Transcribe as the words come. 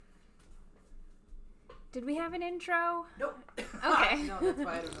Did we have an intro? Nope. Okay. No, that's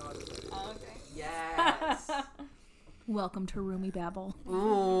why I don't know what to do. Oh, okay. Yes. Welcome to Roomy Babble.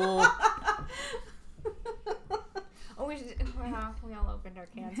 Ooh. Oh, we all opened our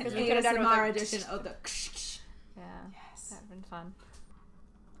cans. An Because we could have done it with ASMR our... edition of the... Yeah. Yes. That'd been fun.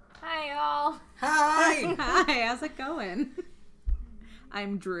 Hi, y'all. Hi. Hi, how's it going?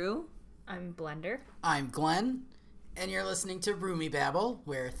 I'm Drew. I'm Blender. I'm Glenn, and you're listening to Roomy Babble,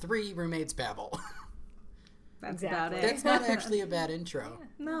 where three roommates babble. That's Exactly. about it. That's not actually a bad intro.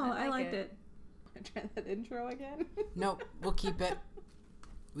 No, I like liked it. it. Try that intro again. Nope, we'll keep it.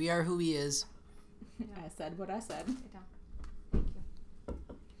 We are who he is. I said what I said. Sit down. Thank you.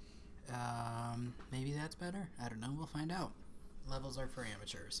 Maybe that's better. I don't know. We'll find out. Levels are for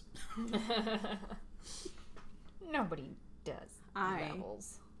amateurs. Nobody does I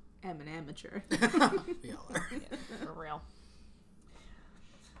levels. am an amateur. We all are. Yeah, for real.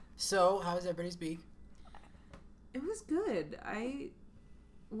 So, how was everybody's week? It was good. I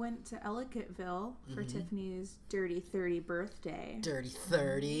went to Ellicottville for Tiffany's Dirty 30 birthday. Dirty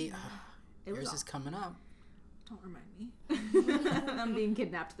 30. It was Yours is coming up. Don't remind me. I'm being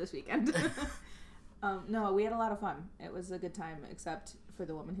kidnapped this weekend. No, we had a lot of fun. It was a good time, except for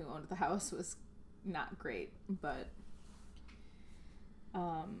the woman who owned the house was not great. But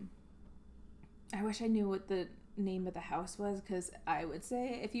I wish I knew what the name of the house was, because I would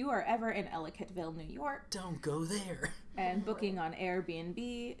say if you are ever in Ellicottville, New York, Don't go there. and booking on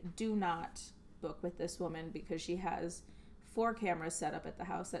Airbnb, do not book with this woman, because she has 4 cameras set up at the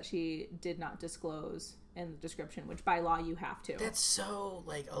house that she did not disclose in the description, which by law you have to. That's so,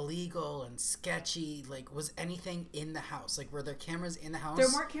 illegal and sketchy. Was anything in the house? Were there cameras in the house? There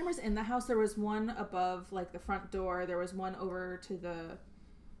weren't cameras in the house. There was one above, the front door. There was one over to the,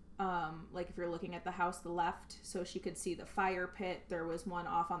 if you're looking at the house, the left, so she could see the fire pit. There was one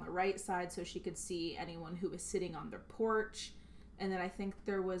off on the right side, so she could see anyone who was sitting on their porch. And then I think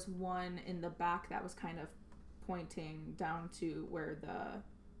there was one in the back that was kind of pointing down to where the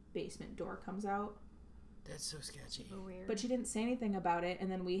basement door comes out. That's so sketchy. Weird. But she didn't say anything about it,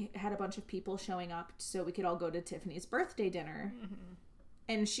 and then we had a bunch of people showing up so we could all go to Tiffany's birthday dinner. Mm-hmm.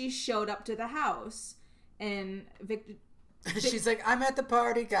 And she showed up to the house, and She's like, I'm at the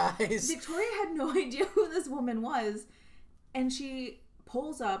party, guys. Victoria had no idea who this woman was, and she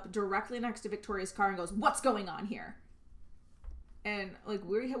pulls up directly next to Victoria's car and goes, "What's going on here?" And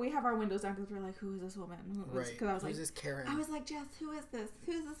we have our windows down because we're like, "Who is this woman?" Right. Because I was Who's this Karen? I was like, "Jess, who is this?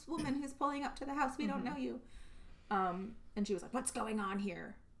 Who's this woman who's pulling up to the house? We don't know you." And she was like, "What's going on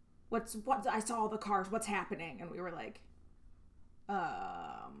here? What? I saw all the cars. What's happening?" And we were like,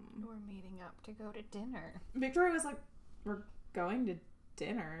 We're meeting up to go to dinner. Victoria was like, "We're going to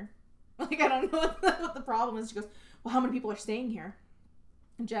dinner." I don't know what the problem is. She goes, "Well, how many people are staying here?"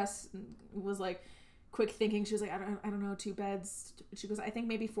 And Jess was like, quick thinking. She was like, I don't know, 2 beds. She goes, "I think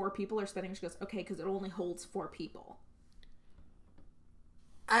maybe 4 people are spending." She goes, "Okay, because it only holds 4 people."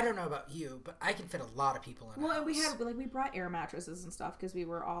 I don't know about you, but I can fit a lot of people in. Well, a and we house. had we brought air mattresses and stuff because we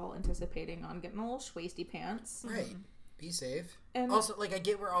were all anticipating on getting a little schwasty pants. Right. Be safe. And Also, I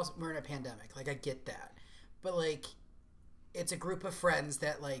get we're in a pandemic. I get that, but it's a group of friends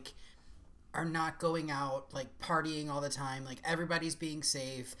that are not going out partying all the time. Everybody's being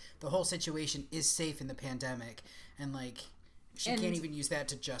safe. The whole situation is safe in the pandemic, and she can't even use that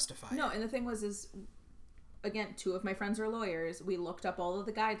to justify. No, it. and the thing was again, 2 of my friends are lawyers. We looked up all of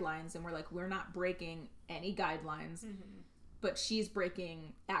the guidelines, and we're like, we're not breaking any guidelines, but she's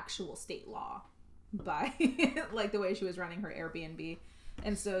breaking actual state law by the way she was running her Airbnb.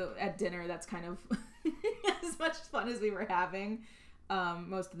 And so at dinner, that's kind of as much fun as we were having.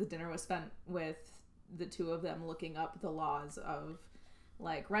 Most of the dinner was spent with the 2 of them looking up the laws of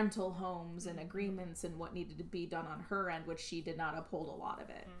rental homes and agreements and what needed to be done on her end, which she did not uphold a lot of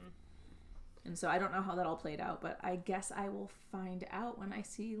it. And so I don't know how that all played out, but I guess I will find out when I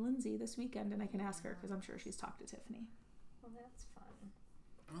see Lindsay this weekend, and I can ask her, because I'm sure she's talked to Tiffany. Well, that's fun.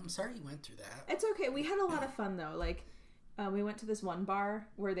 I'm sorry you went through that. It's okay. We had a lot of fun, though. We went to this one bar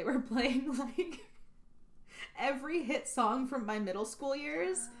where they were playing, every hit song from my middle school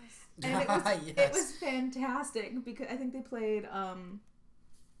years. And it was fantastic, because I think they played,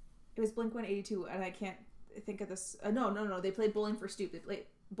 it was Blink-182, and I can't think of this. No. They played Bowling for Soup. They played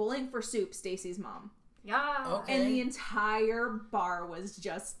Bowling for Soup, Stacy's Mom. Yeah. Okay. And the entire bar was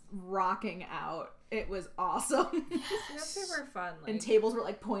just rocking out. It was awesome. That's super fun. And tables were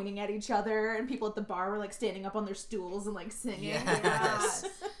pointing at each other, and people at the bar were standing up on their stools and singing. Yes.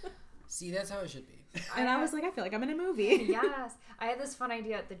 See, that's how it should be. And I was like, I feel like I'm in a movie. Yes. I had this fun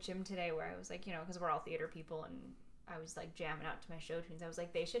idea at the gym today where I was like, because we're all theater people, and I was jamming out to my show tunes. I was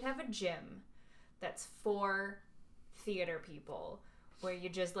like, they should have a gym that's for theater people, where you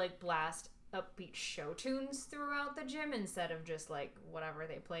just like blast upbeat show tunes throughout the gym instead of just like whatever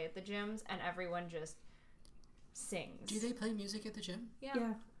they play at the gyms, and everyone just sings. Do they play music at the gym?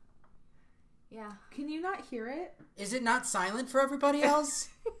 Yeah. Yeah. Can you not hear it? Is it not silent for everybody else?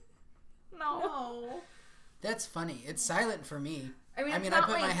 No. That's funny. It's silent for me. I mean, I it's not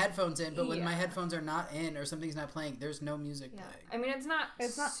put like, my headphones in, but when my Yeah. headphones are not in or something's not playing, there's no music Yeah. playing. I mean, it's not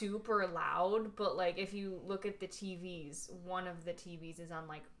It's not- super loud, but like if you look at the TVs, one of the TVs is on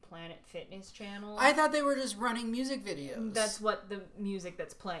like Planet Fitness channel. I thought they were just running music videos. That's what the music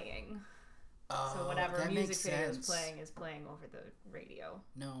that's playing. oh, So whatever that music makes video sense. is playing over the radio.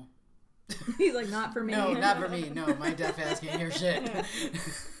 No. He's like, not for me. No, not for me. No, my deaf ass can't hear shit.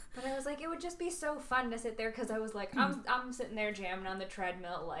 But I was like, it would just be so fun to sit there because I was like, I'm sitting there jamming on the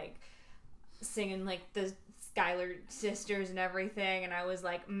treadmill, like singing like the Schuyler sisters and everything, and I was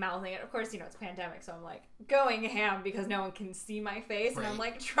like mouthing it. Of course, it's pandemic, so I'm like going ham because no one can see my face, and I'm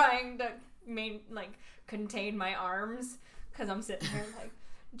Right. like trying to contain my arms because I'm sitting there like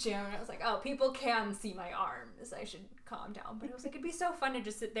jamming. I was like, oh, people can see my arms. I should calm down. But I was like, it'd be so fun to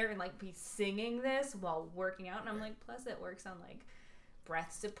just sit there and like be singing this while working out, and I'm like, plus it works on like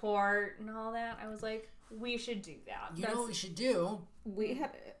breath support and all that. I was like, we should do that. You know what we should do? We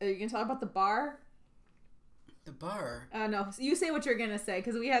had. Are you gonna talk about the bar? The bar. No, you say what you're gonna say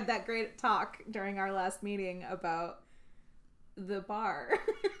because we had that great talk during our last meeting about the bar,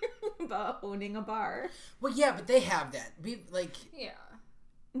 about owning a bar Well, yeah, but they have that. We like. Yeah.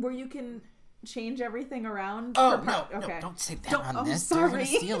 where you can change everything around. Oh for no, okay. no! Don't say that Don't- on I'm this. They're gonna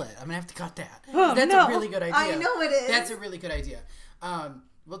sorry. steal it. I'm gonna have to cut that. Oh, That's no. a really good idea. I know it is. That's a really good idea.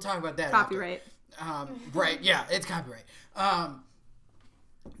 We'll talk about that. Copyright. After. Right? Yeah, it's copyright.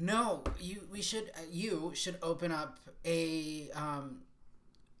 No, you should open up a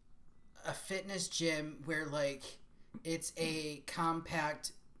fitness gym where like it's a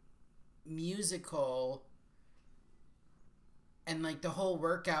compact musical, and like the whole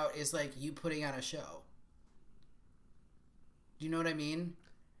workout is like you putting on a show. Do you know what I mean?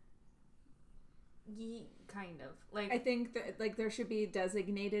 Kind of. Like I think that like there should be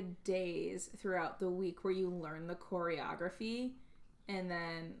designated days throughout the week where you learn the choreography, and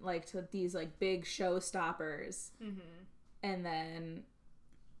then like to these like big showstoppers, and then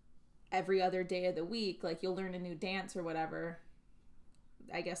every other day of the week like you'll learn a new dance or whatever.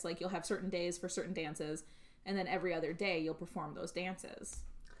 I guess like you'll have certain days for certain dances, and then every other day you'll perform those dances.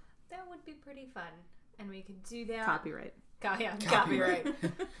 that would be pretty fun, and we could do that. Copyright. Copyright.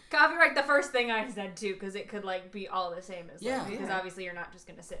 Copyright the first thing I said too, because it could like be all the same as Yeah. because Yeah. obviously you're not just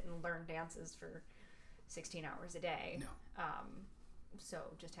gonna sit and learn dances for 16 hours a day. No. So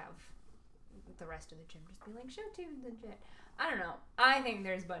just have the rest of the gym just be like show tunes and shit. I don't know. I think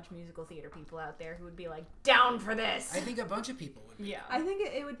there's a bunch of musical theater people out there who would be like down for this. I think a bunch of people would. Yeah. I think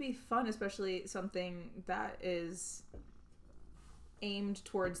it would be fun, especially something that is aimed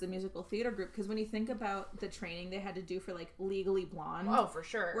towards the musical theater group, because when you think about the training they had to do for like Legally Blonde. Oh, for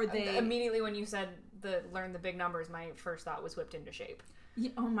sure. Were they- Immediately when you said learn the big numbers, my first thought was Whipped into Shape. Yeah,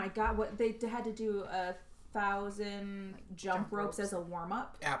 oh my god, what they had to do 1,000 jump ropes as a warm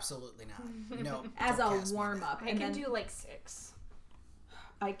up. Absolutely not. No. As don't a cast me warm that. up, I and can then do like 6.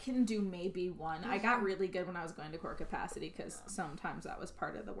 I can do maybe one. I got really good when I was going to core capacity because sometimes that was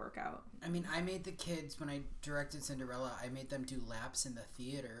part of the workout. I mean, I made the kids, when I directed Cinderella, I made them do laps in the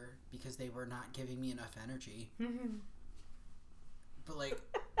theater because they were not giving me enough energy. But, like,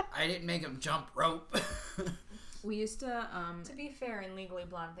 I didn't make them jump rope. We used to To be fair, in Legally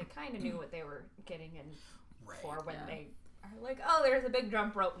Blonde, they kind of knew what they were getting in for when yeah. they are like, oh, there's a big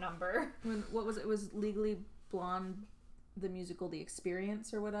jump rope number. what was it? It was Legally Blonde, the musical, The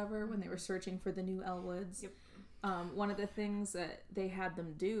Experience or whatever, when they were searching for the new Elwoods. Yep. One of the things that they had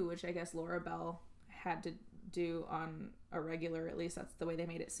them do, which I guess Laura Bell had to do on a regular, at least that's the way they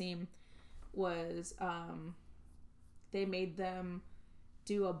made it seem, was they made them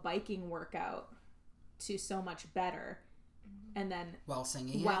do a biking workout to So Much Better, and then While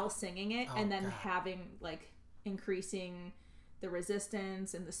singing it? Oh, and then God. having like increasing the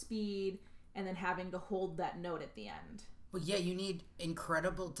resistance and the speed, and then having to hold that note at the end. Well, yeah, you need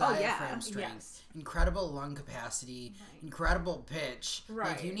incredible Oh, yeah. diaphragm strength, Yes. incredible lung capacity, incredible pitch. Like,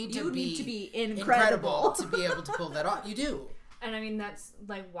 Right. you need You to need to be be incredible. to be able to pull that off. You do. And I mean, that's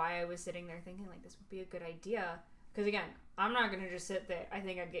like why I was sitting there thinking like this would be a good idea. Because again, I'm not going to just sit there. I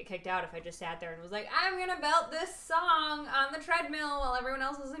think I'd get kicked out if I just sat there and was like, I'm going to belt this song on the treadmill while everyone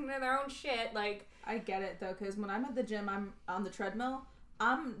else is listening to their own shit. Like, I get it though, because when I'm at the gym, I'm on the treadmill.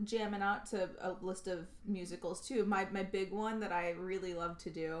 I'm jamming out to a list of musicals too. My big one that I really love to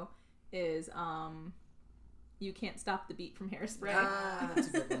do is You Can't Stop the Beat from Hairspray. That's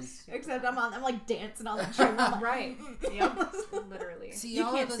a good one. Except I'm like dancing on the treadmill. I'm like, Right. Yep. Literally. See, you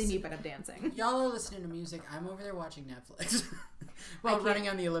y'all can't are see me, but I'm dancing. Y'all are listening to music. I'm over there watching Netflix while can't- running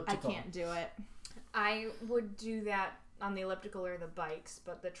on the I elliptical. can't do it. I would do that on the elliptical or the bikes,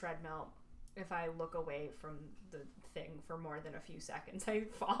 but the treadmill, if I look away from the thing for more than a few seconds, I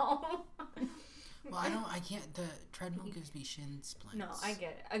fall. Well, I can't. The treadmill gives me shin splints. No, I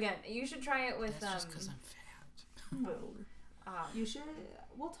get it. Again, you should try it with That's just because I'm fat. boo. You should.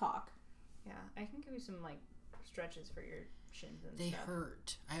 We'll talk. Yeah, I can give you some like stretches for your shins and They stuff.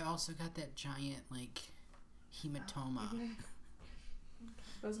 hurt. I also got that giant like hematoma.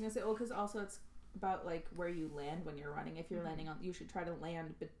 I was gonna say, because also it's about like where you land when you're running. If you're landing on, you should try to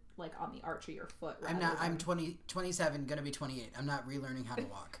land like on the arch of your foot. I'm not. I'm than- 27, gonna be 28. I'm not relearning how to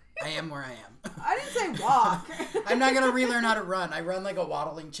walk. I am where I am. I didn't say walk. I'm not gonna relearn how to run. I run like a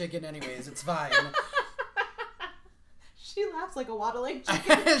waddling chicken, anyways. It's fine. She laughs like a waddling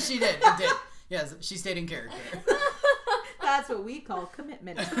chicken. She did. It did. Yes, she stayed in character. That's what we call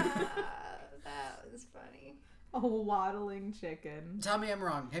commitment. That was funny. A waddling chicken. Tell me I'm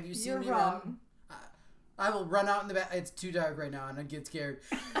wrong. Have you seen You're me wrong. run? I will run out in the back. It's too dark right now, and I get scared.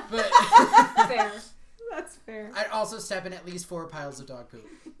 But Fair. That's fair. I'd also step in at least 4 piles of dog poop.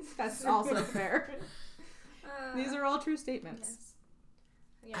 That's also fair. These are all true statements.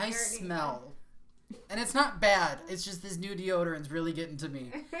 Yes. Yeah, I you're- smell. And it's not bad. It's just this new deodorant's really getting to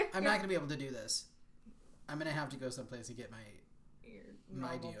me. I'm not going to be able to do this. I'm going to have to go someplace to get Your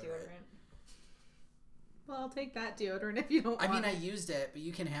my normal deodorant. Well, I'll take that deodorant if you don't I mean, want I it. used it, but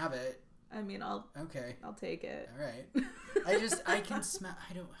you can have it. I mean, I'll Okay. take it. All right. I can smell.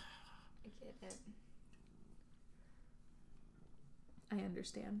 I don't. I get it. I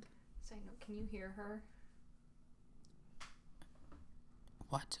understand. So I know. Can you hear her?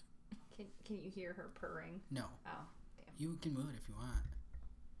 What? Can you hear her purring? No. Oh, damn. You can move it if you want.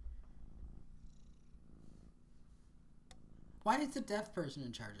 Why is the deaf person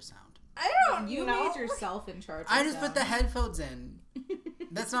in charge of sound? I don't You made yourself in charge. I just put the headphones in.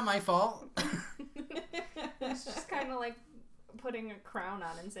 That's not my fault. It's just kind of like putting a crown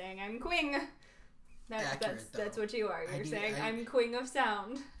on and saying, "I'm Queen." Accurate, That's though. what you are. I You're do- saying, I- "I'm Queen of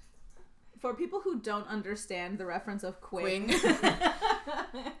Sound." For people who don't understand the reference of Quing,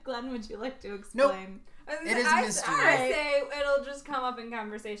 Glenn, would you like to explain? It is a mystery. I say it'll just come up in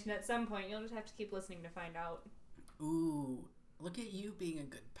conversation at some point. You'll just have to keep listening to find out. Ooh, look at you being a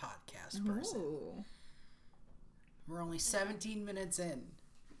good podcast person. Ooh. We're only 17 minutes in.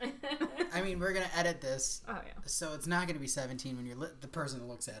 I mean, we're going to edit this, Oh yeah. so it's not going to be 17 when the person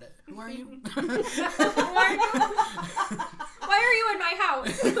looks at it. Who are you? Why are you in my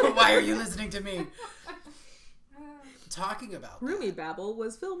house? Why are you listening to me? Talking about that. Roomy Babble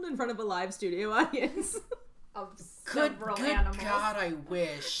was filmed in front of a live studio audience. Of Good several God, animals. I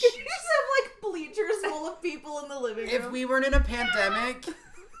wish. You just have like bleachers full of people in the living room. If we weren't in a pandemic,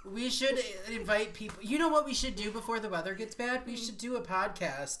 we should invite people. You know what we should do before the weather gets bad? We should do a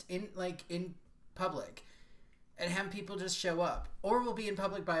podcast in public and have people just show up. Or we'll be in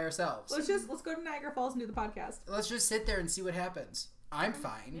public by ourselves. let's go to Niagara Falls and do the podcast. Let's just sit there and see what happens. I'm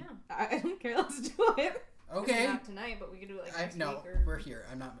fine. Yeah. I don't care. Let's do it. Okay. Not tonight, but we could do it like next No, week or... we're here.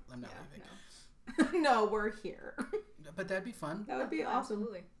 I'm not leaving. Yeah, No, we're here. But that'd be fun. That would be no. awesome.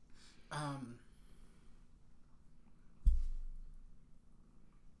 Absolutely.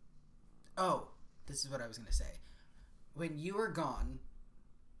 Oh, this is what I was going to say. When you were gone,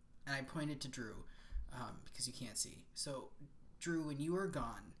 and I pointed to Drew, because you can't see. So, Drew, when you were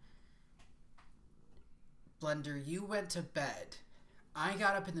gone, Blender, you went to bed. I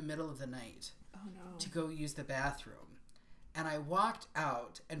got up in the middle of the night Oh no. to go use the bathroom. And I walked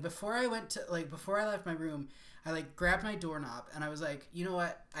out, and before I left my room, I grabbed my doorknob, and I was like, you know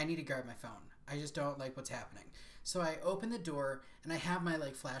what? I need to grab my phone. I just don't like what's happening. So I opened the door, and I have my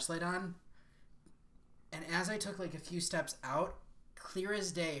flashlight on. And as I took a few steps out, clear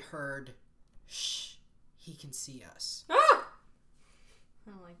as day, heard, shh, he can see us. Ah! I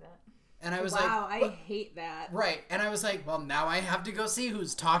don't like that. And I was wow, like, I hate that. right. And I was like, well, now I have to go see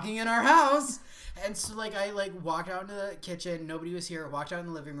who's talking in our house. And so I walked out into the kitchen. Nobody was here. Walked out in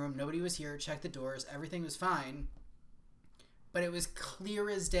the living room. Nobody was here. Checked the doors. Everything was fine. But it was clear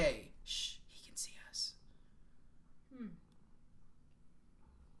as day. Shh, he can see us.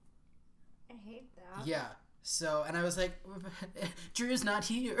 I hate that. Yeah. So, and I was like, Drew's not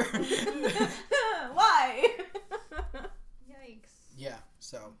here. Why? Yikes. Yeah.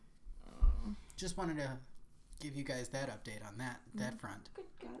 So, just wanted to give you guys that update on that front.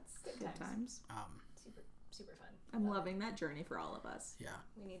 Good Good times. Super. super fun. I'm loving that journey for all of us. Yeah.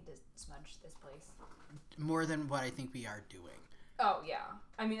 We need to smudge this place. More than what I think we are doing. Oh, yeah.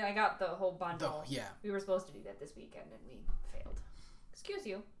 I mean, I got the whole bundle. Yeah. We were supposed to do that this weekend, and we failed. Excuse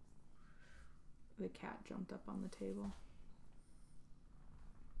you. The cat jumped up on the table.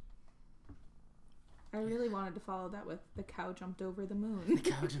 I really wanted to follow that with the cow jumped over the moon. The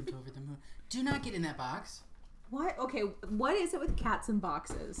cow jumped over the moon. Do not get in that box. What? Okay, what is it with cats in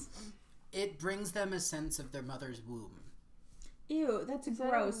boxes? It brings them a sense of their mother's womb. Ew, that's Is that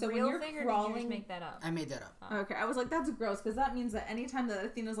gross. a So when real you're thing, or did you crawling, just make that up? I made that up. okay, I was like, that's gross because that means that anytime that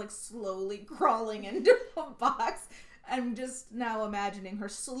Athena's like slowly crawling into a box, I'm just now imagining her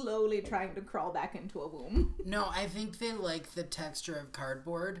slowly trying to crawl back into a womb. No, I think they like the texture of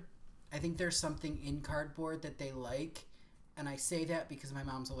cardboard. I think there's something in cardboard that they like. And I say that because my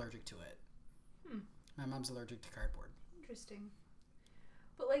mom's allergic to it. My mom's allergic to cardboard. Interesting.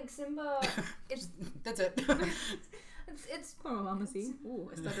 But, like, Simba... It's... That's it. it's Oh, Mama, see? Ooh,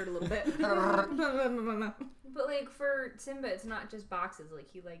 I stuttered a little bit. But, like, for Simba, it's not just boxes. Like,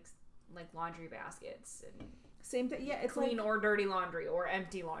 he likes, like, laundry baskets and... Same thing. Yeah, it's clean like, or dirty laundry or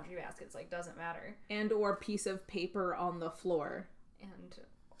empty laundry baskets. Like, doesn't matter. and or piece of paper on the floor. And...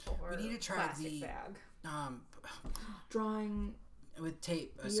 Or We need to try plastic the- bag. Drawing. With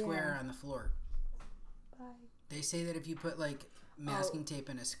tape, a square on the floor. Bye. They say that if you put, like, masking tape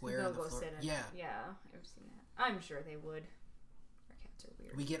in a square They'll on the go floor. sit in Yeah. it. Yeah, I've seen that. I'm sure they would. Our cats are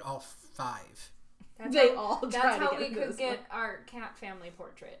weird. We get all 5. That's They how, all That's try to how get we into could this get one. our cat family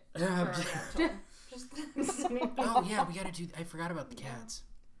portrait. For our Oh, dad's home. Just yeah, we gotta do... I forgot about the cats.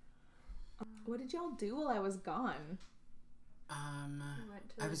 What did y'all do while I was gone? We went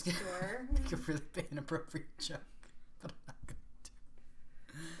to I the was gonna store. make a really inappropriate joke, but I'm not gonna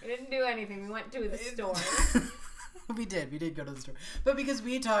We didn't do anything. We went to the store. We did go to the store. But because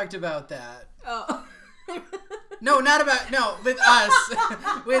we talked about that. Oh. No, not about, no, with us.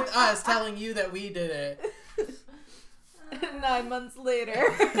 With us telling you that we did it. 9 months later.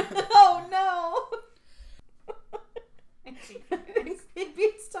 Oh no. Maybe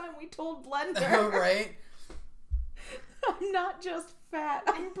it's time we told Blender. Oh, right? I'm not just fat,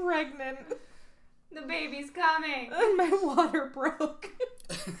 I'm pregnant. The baby's coming. And my water broke.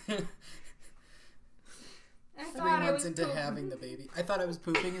 I 3 thought I months was into poop- having the baby. I thought I was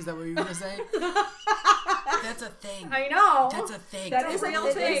pooping. Is that what you were going to say? That's a thing. I know. That's a thing. That It's is a a real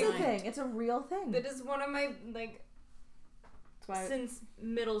real thing. It is a thing. thing. It's a real thing. That is one of my, like, That's why since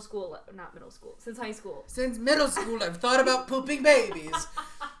middle school, not middle school, since high school. Since middle school, I've thought about pooping babies.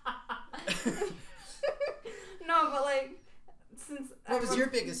 No, but like, since What was your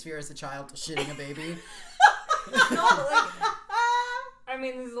biggest fear as a child? Shitting a baby? No, but like, I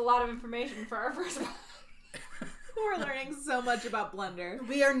mean, this is a lot of information for our first one. we're learning so much about Blender.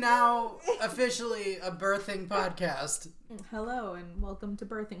 We are now officially a birthing podcast. Hello and welcome to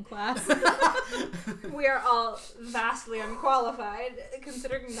birthing class. We are all vastly unqualified,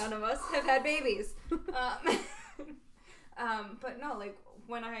 considering none of us have had babies. But no, like,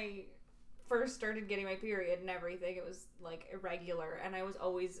 when I first started getting my period and everything, it was, like, irregular, and I was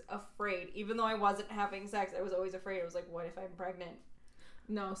always afraid. Even though I wasn't having sex, I was always afraid. I was like, what if I'm pregnant?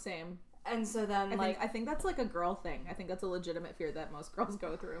 No, same. And so then, I think that's like a girl thing. I think that's a legitimate fear that most girls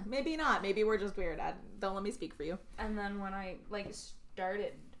go through. Maybe not. Maybe we're just weird. Don't let me speak for you. And then when I, like,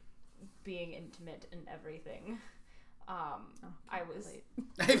 started being intimate and everything, I was...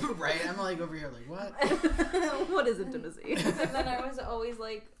 Right? I'm like over here like, what? What is intimacy? And then I was always,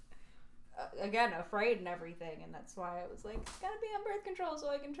 like, again, afraid and everything, and that's why I was like, gotta be on birth control so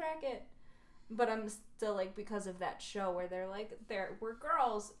I can track it. But I'm still, like, because of that show where they're like, there were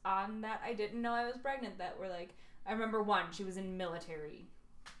girls on that I didn't know I was pregnant that were like, I remember one, she was in military,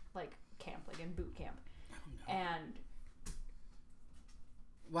 like, camp, like in boot camp. Oh, no. And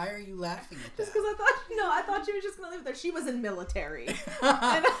Why are you laughing at that? Just because I thought she was just gonna leave it there. She was in military, and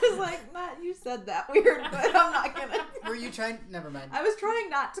I was like, Matt, you said that weird, but I'm not gonna. Were you trying? Never mind. I was trying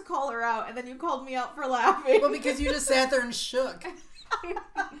not to call her out, and then you called me out for laughing. Well, because you just sat there and shook.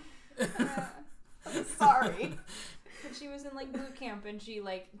 I'm sorry. but she was in, like, boot camp, and she,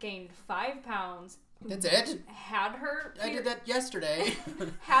 like, gained 5 pounds. That's it? Had her... I did that yesterday.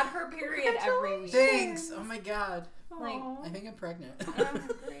 Had her period every week. Thanks. Oh my god. Like, Aw. I think I'm pregnant.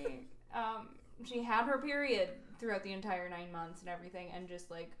 Great. She had her period throughout the entire 9 months and everything, and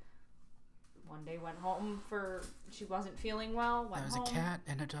just, like, one day went home for... She wasn't feeling well. Went There was home. a cat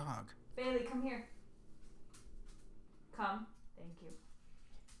and a dog. Bailey, come here. Come. Thank you.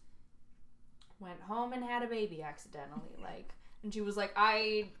 Went home and had a baby accidentally, like, and she was like, you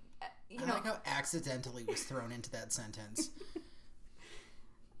I know, like how accidentally was thrown into that sentence.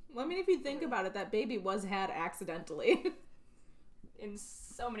 Well, I mean, if you think about it, that baby was had accidentally. In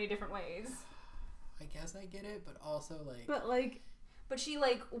so many different ways. I guess I get it, but also like. But she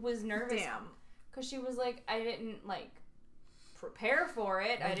like was nervous. Damn. Because she was like, I didn't like prepare for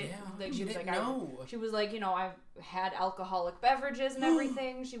it. I didn't. Yeah, Like she you was didn't like, know. she was like, I've had alcoholic beverages and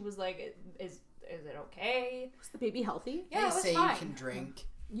everything. She was like, is it okay? Was the baby healthy? Yeah, They it was say fine. you can drink.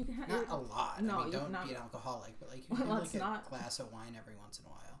 You can Not a lot. No, I mean, you don't cannot. be an alcoholic, but like you Well, can have let's like a not. glass of wine every once in a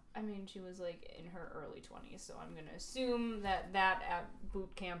while. I mean, she was like in her early 20s, so I'm gonna assume that at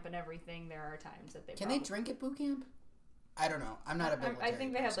boot camp and everything, there are times that they Can they drink at boot camp? I don't know. I'm not a military I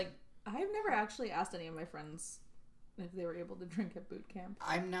think they have person. like. I've never actually asked any of my friends if they were able to drink at boot camp.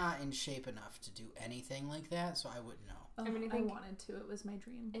 I'm not in shape enough to do anything like that, so I wouldn't know. Oh, I mean, I I think- wanted to. It was my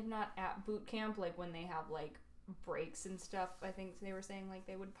dream. If not at boot camp, like when they have like breaks and stuff, I think they were saying like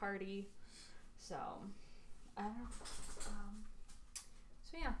they would party. So, I don't know.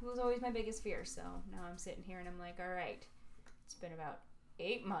 So yeah, it was always my biggest fear. So now I'm sitting here and I'm like, all right, it's been about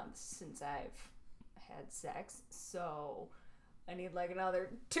 8 months since I've had sex, so I need like another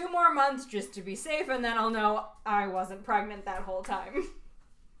 2 more months just to be safe, and then I'll know I wasn't pregnant that whole time.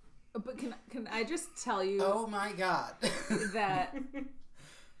 But can I just tell you Oh my god. that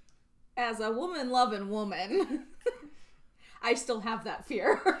as a woman-loving woman, I still have that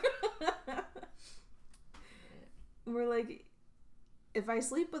fear. We're like, if I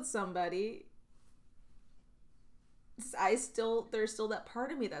sleep with somebody, there's still that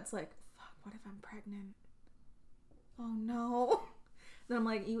part of me that's like, fuck, what if I'm pregnant? Oh no. Then I'm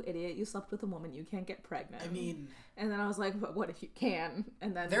like, you idiot, you slept with a woman, you can't get pregnant. I mean, and then I was like, but what if you can?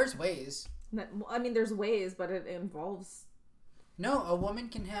 And then there's ways. there's ways, but it involves. No, a woman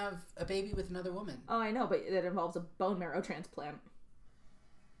can have a baby with another woman. Oh, I know, but it involves a bone marrow transplant.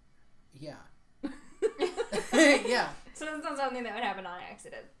 Yeah. Yeah. So that's not something that would happen on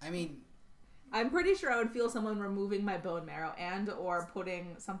accident. I mean, I'm pretty sure I would feel someone removing my bone marrow and or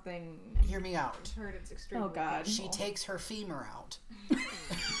putting something. hear me out. I've heard it's extremely Oh, God. She painful. takes her femur out.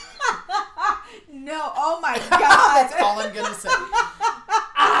 No, oh my god. That's all I'm gonna say.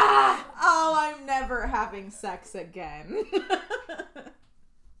 Oh, I'm never having sex again.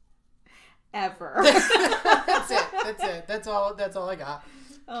 Ever. That's it. That's it. That's all I got.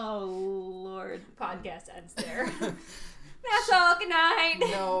 Oh Lord. Podcast ends there. That's all. Good night.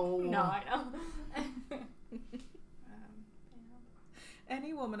 No. No, I know.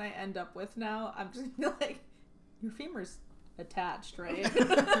 Any woman I end up with now, I'm just gonna be like, your femur's attached, right?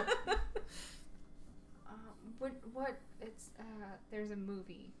 What? It's there's a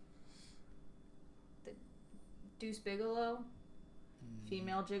movie. The Deuce Bigelow,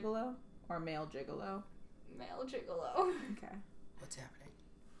 Female gigolo or male gigolo? male gigolo. Okay. What's happening?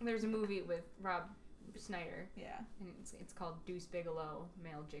 There's a movie with Rob Schneider, Yeah. and it's called Deuce Bigelow,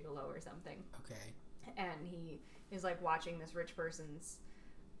 male gigolo or something. Okay. And he is like watching this rich person's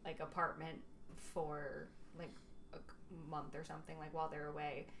like apartment for like a month or something, like while they're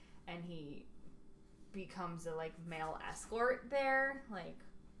away, and he becomes a like male escort there, like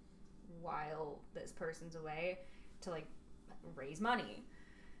while this person's away, to like raise money.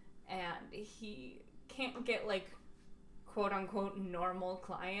 And he can't get like quote unquote normal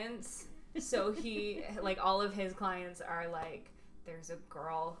clients, so he like all of his clients are like, there's a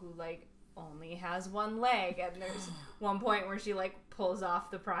girl who like only has one leg, and there's one point where she like pulls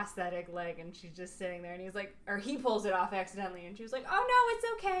off the prosthetic leg and she's just sitting there, and he's like, or he pulls it off accidentally, and she was like, oh no, it's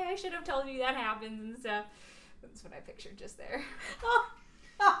okay, I should have told you that happens and stuff. That's what I pictured just there.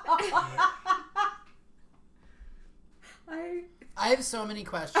 I have so many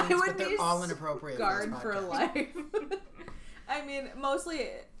questions, I would but they're be all inappropriate. Guard for, for this podcast. life. I mean, mostly,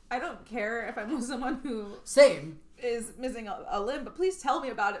 I don't care if I'm with someone who Same. is missing a limb, but please tell me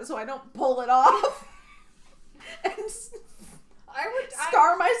about it so I don't pull it off and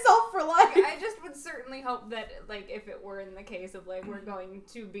scar myself for life. I just would certainly hope that, like, if it were in the case of, like, we're going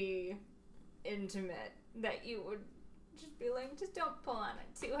to be intimate, that you would just be like, just don't pull on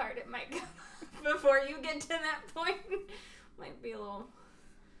it too hard. It might come off before you get to that point. Might be a little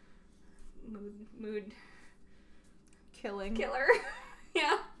mood Killing. killer.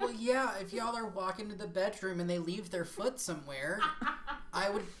 Yeah. Well, yeah, if y'all are walking to the bedroom and they leave their foot somewhere, I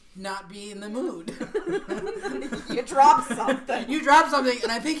would not be in the mood. You drop something. You drop something,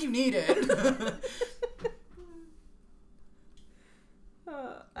 and I think you need it.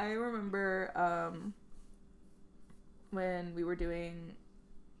 I remember when we were doing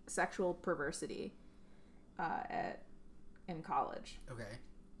sexual perversity in college. Okay.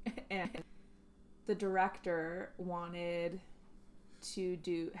 And the director wanted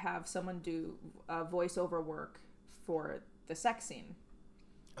to have someone do voiceover work for the sex scene.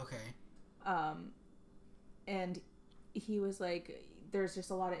 Okay. And he was like, there's just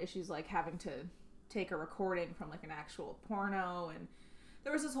a lot of issues like having to take a recording from like an actual porno, and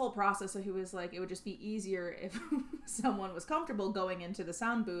there was this whole process. So he was like, it would just be easier if someone was comfortable going into the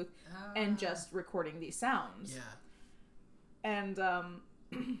sound booth and just recording these sounds. Yeah. And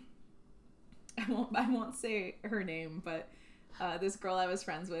I won't say her name, but this girl I was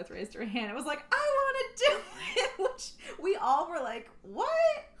friends with raised her hand and was like, I want to do it. Which we all were like, what?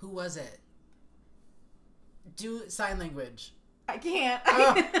 Who was it? Do sign language. I can't.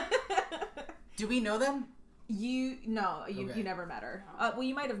 Oh. Do we know them? You Okay. never met her. Well,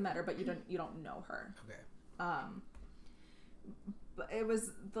 you might have met her, but you don't know her. Okay. But it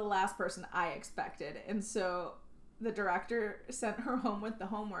was the last person I expected, and so the director sent her home with the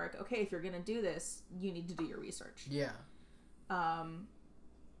homework. Okay, if you're gonna do this, you need to do your research. Yeah.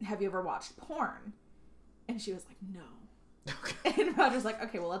 Have you ever watched porn? And she was like, no. Okay. And Roger's like,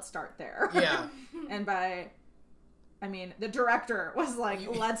 okay, well, let's start there. Yeah. And the director was like,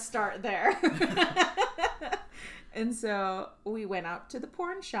 let's start there. And so we went out to the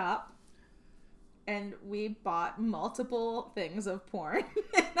porn shop and we bought multiple things of porn.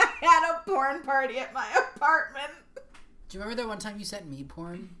 And I had a porn party at my apartment. Do you remember that one time you sent me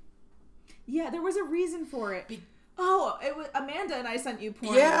porn? Yeah, there was a reason for it. It was Amanda and I sent you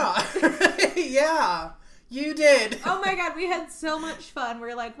porn. Yeah. Yeah. You did. Oh my god, we had so much fun. We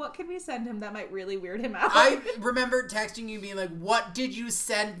were like, what can we send him that might really weird him out? I remember texting you being like, what did you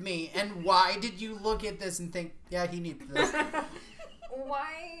send me? And why did you look at this and think, yeah, he needs this?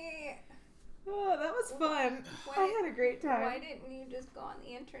 Why? Oh, that was fun. I had a great time. Why didn't you just go on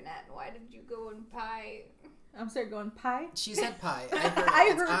the internet? Why did you go and pie? I'm sorry, going pie? She said pie. I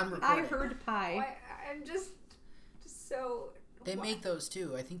heard it. It's on recording. I heard pie. Why? I'm just so... They make those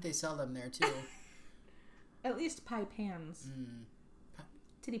too. I think they sell them there too. At least pie pans.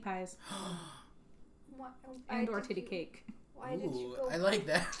 Titty pies. Why, Or titty cake. Why did you go... I like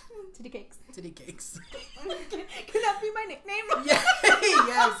that. Titty cakes. Titty cakes. Can that be my nickname? Yeah,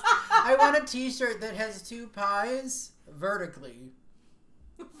 yes. I want a t-shirt that has two pies vertically.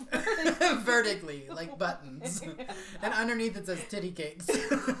 Vertically, like buttons. And underneath it says titty cakes.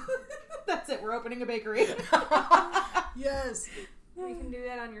 That's it. We're opening a bakery. Yes. We can do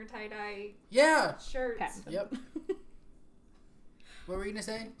that on your tie-dye Yeah. shirts. Patent. Yep. What were you gonna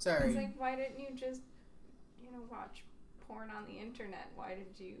say? Sorry. It's like, why didn't you just, watch porn on the internet? Why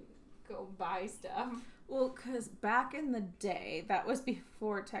did you go buy stuff? Well, because back in the day, that was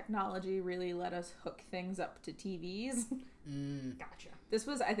before technology really let us hook things up to TVs. Gotcha. This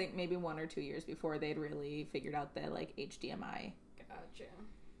was, I think, maybe 1 or 2 years before they'd really figured out the HDMI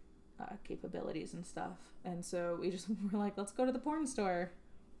Gotcha. capabilities and stuff. And so we just were like, let's go to the porn store.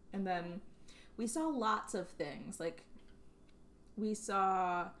 And then we saw lots of things. Like, we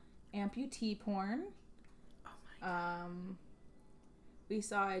saw amputee porn. Oh my God. We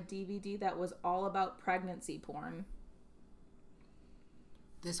saw a DVD that was all about pregnancy porn.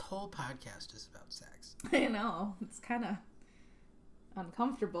 This whole podcast is about sex. I know. It's kind of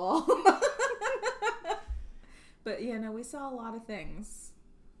uncomfortable. But, we saw a lot of things.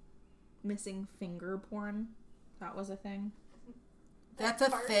 Missing finger porn. That was a thing. That's a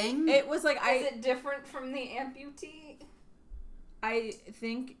thing? It was like, Is it different from the amputee? I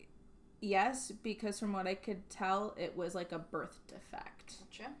think yes, because from what I could tell, it was like a birth defect.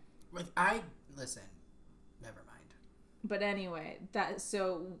 Gotcha. Listen, never mind. But anyway,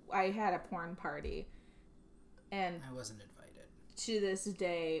 so I had a porn party, and I wasn't invited. to this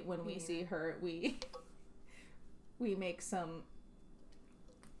day, when we see her, we make some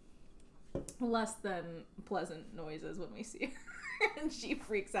less than pleasant noises when we see her, and she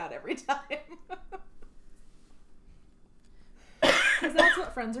freaks out every time. Because that's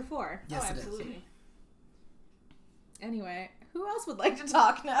what friends are for. Yes, it is. Absolutely. Anyway, who else would like to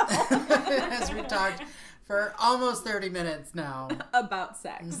talk now? As we've talked for almost 30 minutes now. About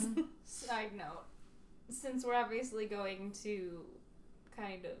sex. Mm-hmm. Side note, since we're obviously going to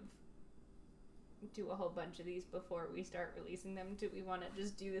kind of do a whole bunch of these before we start releasing them, do we want to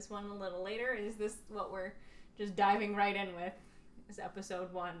just do this one a little later? Is this what we're just diving right in with? Is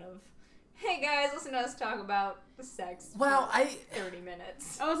episode 1 of, hey guys, listen to us talk about sex for 30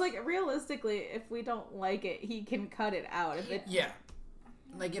 minutes. I was like, realistically, if we don't like it, he can cut it out. Yeah.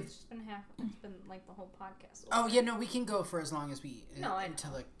 Like if... It's been like the whole podcast. Oh, yeah, no, we can go for as long as we... No, I know.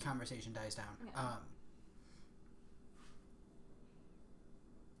 Until the conversation dies down. Yeah.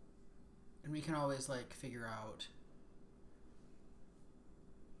 And we can always, figure out...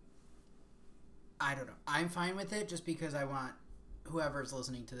 I don't know. I'm fine with it just because I want whoever's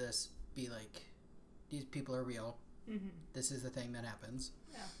listening to this be like, these people are real. This is the thing that happens.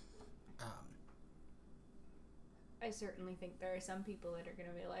 Yeah. I certainly think there are some people that are going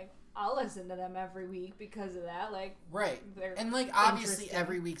to be like, I'll listen to them every week because of that. Like, right. they're And like, obviously, interesting.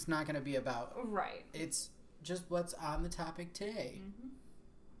 every week's not going to be about. Right. It's just what's on the topic today.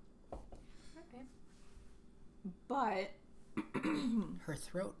 Okay. But Her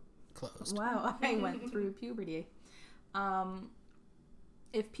throat closed. wow, I went through puberty.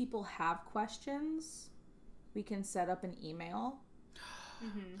 If people have questions, we can set up an email.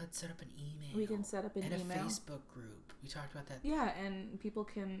 Let's set up an email. We can set up an and email. a Facebook group. We talked about that. Yeah, and people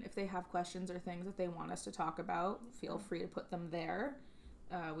can, if they have questions or things that they want us to talk about, feel free to put them there.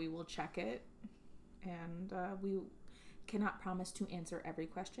 We will check it. And we cannot promise to answer every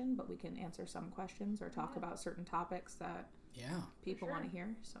question, but we can answer some questions or talk about certain topics that people want to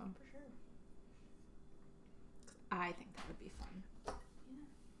hear. So For sure. I think that would be fun.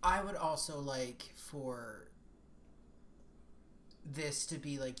 I would also like for this to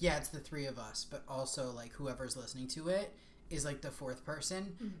be like, it's the three of us, but also like whoever's listening to it is like the fourth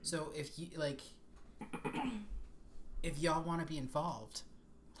person. So if you like, if y'all want to be involved,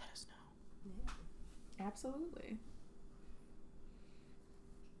 let us know. Yeah. Absolutely.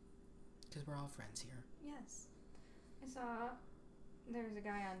 Because we're all friends here. Yes. I saw there's a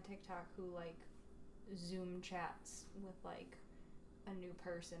guy on TikTok who like Zoom chats with like a new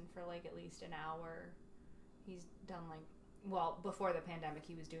person for like at least an hour. He's done like, well, before the pandemic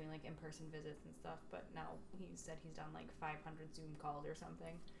he was doing like in-person visits and stuff, but now he said he's done like 500 Zoom calls or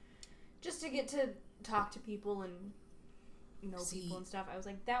something just to get to talk to people and know people and stuff. I was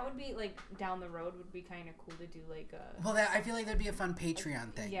like, that would be like down the road would be kind of cool to do like a I feel like that'd be a fun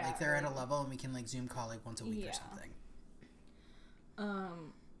Patreon thing. Yeah, like they're at a right. level and we can like Zoom call like once a week or something.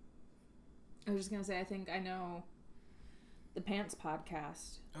 I was just gonna say, I think I know the Pants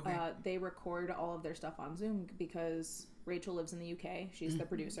podcast. Okay. They record all of their stuff on Zoom because Rachel lives in the UK. She's the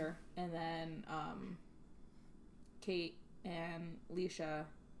producer, and then Kate and Leisha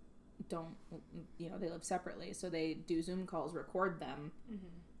don't. They live separately, so they do Zoom calls, record them,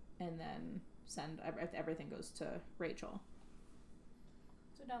 and then send everything goes to Rachel.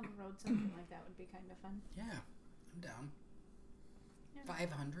 So down the road, something like that would be kind of fun. Yeah, I'm down. Yeah.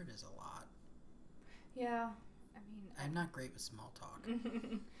 500 is a lot. Yeah, I mean, I'm not great with small talk.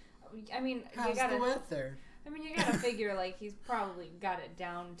 I mean, How's you gotta. the weather? I mean, you gotta figure like he's probably got it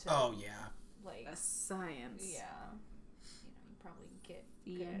down to. Oh yeah. Like A science. yeah, you probably get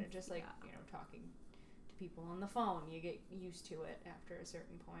good at it, just like talking to people on the phone. You get used to it after a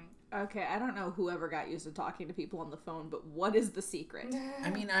certain point. Okay, I don't know whoever got used to talking to people on the phone, but what is the secret? I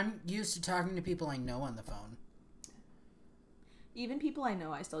mean, I'm used to talking to people I know on the phone. Even people I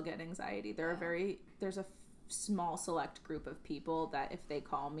know, I still get anxiety. There's a small select group of people that if they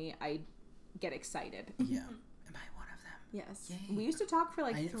call me, I get excited. Yeah. Am I one of them? Yes. Yay. We used to talk for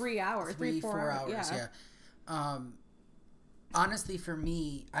like 3 hours. 4 hours. Yeah. Honestly, for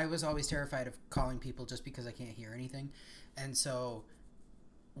me, I was always terrified of calling people just because I can't hear anything. And so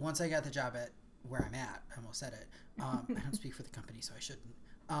once I got the job at where I'm at, I almost said it. I don't speak for the company, so I shouldn't.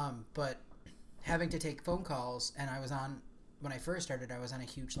 But having to take phone calls, and when I first started, I was on a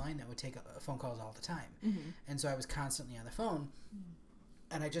huge line that would take phone calls all the time. And so I was constantly on the phone,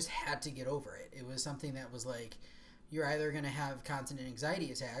 and I just had to get over it. It was something that was like, you're either going to have constant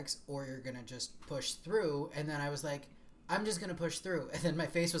anxiety attacks or you're going to just push through. And then I was like, I'm just going to push through. And then my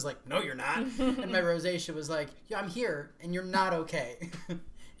face was like, no, you're not. And my rosacea was like, yeah, I'm here and you're not okay. And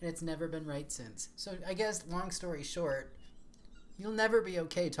it's never been right since. So I guess, long story short, you'll never be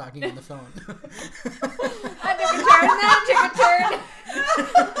okay talking on the phone. That took a turn.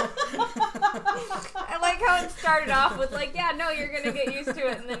 I like how it started off with like, yeah, no, you're gonna get used to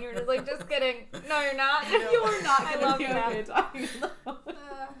it, and then you're just like, just kidding. No, you're not. You are not. I love that. Okay talking on the phone.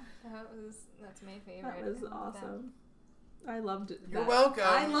 That's my favorite. That was awesome. I loved it. You're welcome.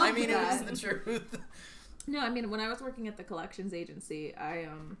 I mean, that. it was the truth. No, I mean, when I was working at the collections agency, I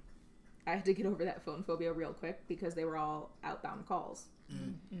had to get over that phone phobia real quick because they were all outbound calls.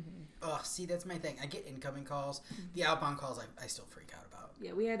 Oh, see, that's my thing. I get incoming calls. The outbound calls, I still freak out about.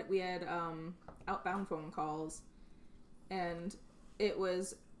 Yeah, we had outbound phone calls, and it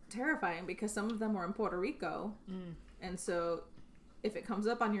was terrifying because some of them were in Puerto Rico, and so if it comes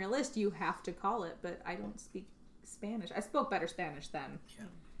up on your list, you have to call it. But I don't speak Spanish. I spoke better Spanish then,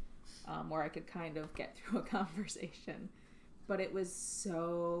 where I could kind of get through a conversation, but it was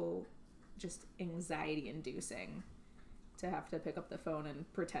so just anxiety-inducing to have to pick up the phone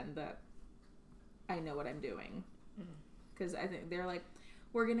and pretend that I know what I'm doing. Because I think they're like,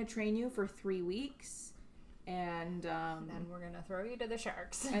 we're going to train you for 3 weeks, and then we're going to throw you to the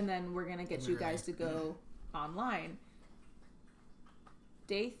sharks. and then we're going to get you guys to go online.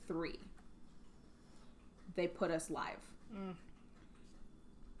 Day 3, they put us live.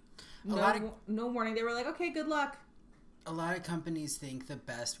 No warning. They were like, okay, good luck. A lot of companies think the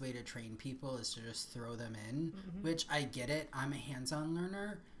best way to train people is to just throw them in, which I get it. I'm a hands-on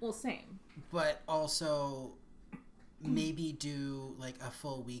learner. Well, same. But also maybe do like a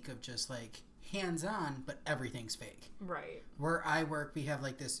full week of just like hands-on, but everything's fake. Right. Where I work, we have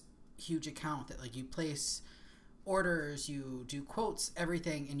like this huge account that like you place orders, you do quotes,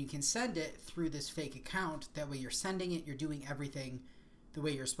 everything, and you can send it through this fake account. That way you're sending it, you're doing everything the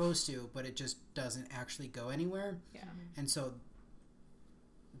way you're supposed to, but it just doesn't actually go anywhere. Yeah. And so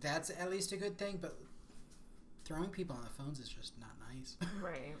that's at least a good thing, but throwing people on the phones is just not nice.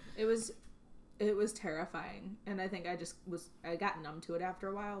 Right. It was terrifying, and I think I got numb to it after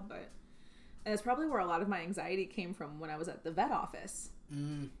a while, but it's probably where a lot of my anxiety came from when I was at the vet office.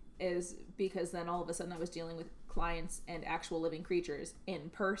 Is because then all of a sudden I was dealing with clients and actual living creatures in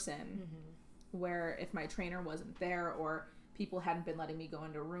person, where if my trainer wasn't there or people hadn't been letting me go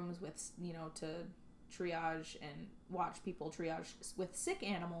into rooms with, to triage and watch people triage with sick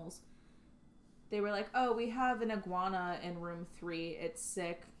animals, they were like, oh, we have an iguana in room 3. It's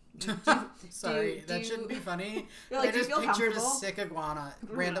sick. Sorry, that shouldn't be funny. Like, I just pictured a sick iguana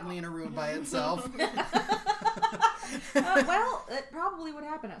randomly in a room by itself. Well, it probably would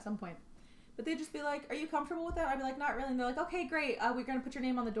happen at some point. But they'd just be like, are you comfortable with that? I'd be like, not really. And they're like, okay, great. We're going to put your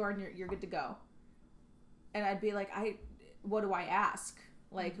name on the door and you're good to go. And I'd be like, what do I ask?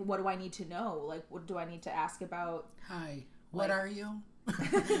 Like, what do I need to know? Like, what do I need to ask about? Hi, what are you?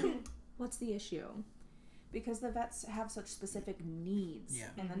 What's the issue? Because the vets have such specific needs. Yeah.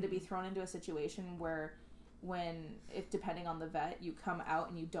 And then to be thrown into a situation where if depending on the vet, you come out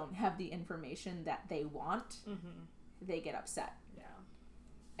and you don't have the information that they want, they get upset. Yeah.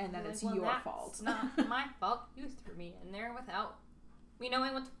 And then it's well, your that's fault. Not my fault. You threw me in there without me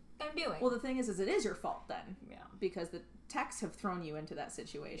knowing what I'm doing. Well, the thing is it is your fault then. Yeah. Because the techs have thrown you into that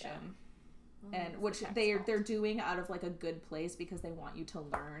situation. Yeah. And which they're doing out of like a good place because they want you to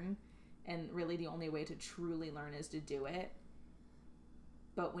learn. And really the only way to truly learn is to do it.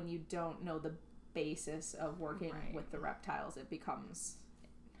 But when you don't know the basis of working with the reptiles, it becomes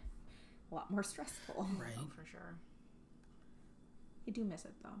a lot more stressful. Right. Oh, for sure. I do miss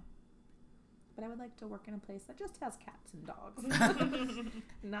it though. But I would like to work in a place that just has cats and dogs.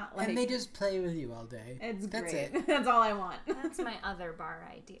 Not like... And they just play with you all day. It's That's great. it. That's all I want. That's my other bar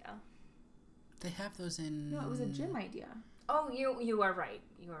idea. They have those in... No, it was a gym idea. Oh, you are right.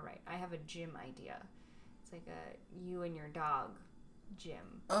 You are right. I have a gym idea. It's like a you and your dog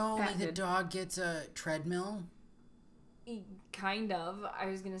gym. Oh, like the Patented. dog gets a treadmill? Kind of. I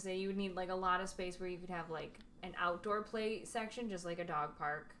was going to say you would need like a lot of space where you could have like an outdoor play section, just like a dog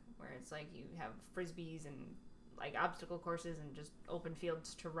park, where it's like you have frisbees and like obstacle courses and just open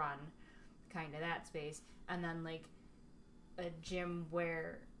fields to run, kind of that space. And then like a gym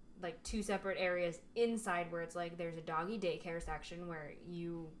where like 2 separate areas inside where it's like there's a doggy daycare section where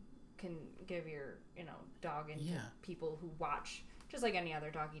you can give your dog into people who watch, just like any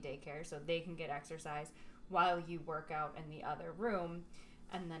other doggy daycare, so they can get exercise while you work out in the other room.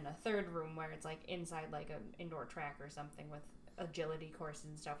 And then a third room where it's like inside like an indoor track or something with agility courses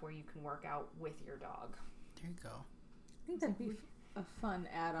and stuff where you can work out with your dog. There you go. I think that'd be a fun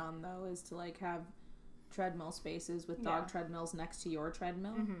add-on though, is to like have treadmill spaces with dog treadmills next to your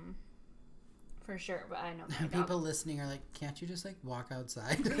treadmill. Mm-hmm. For sure, but I know my People dog. listening are like, can't you just like walk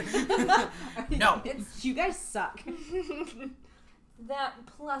outside? No, you guys suck. That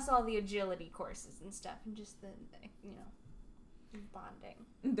plus all the agility courses and stuff, and just the bonding.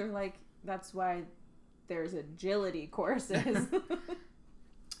 They're like, that's why there's agility courses.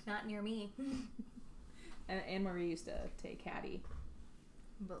 Not near me. And Anne-Marie used to take Hattie.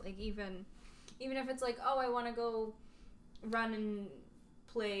 But like even if it's like, oh, I want to go run and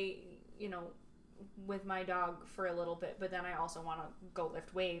play, with my dog for a little bit, but then I also want to go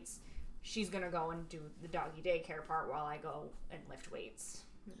lift weights, she's gonna go and do the doggy daycare part while I go and lift weights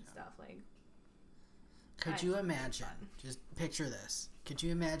and stuff. Like, Could you imagine, just picture this, could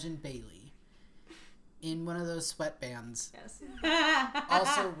you imagine Bailey in one of those sweatbands, yes.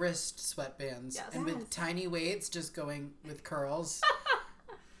 also wrist sweatbands, Yes. and with tiny weights just going with curls?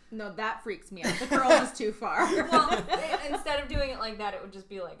 No, that freaks me out. The curl is too far. Well, instead of doing it like that, it would just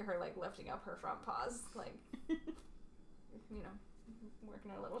be like her like lifting up her front paws, like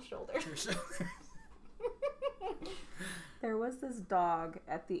working her little shoulder. Her shoulder. There was this dog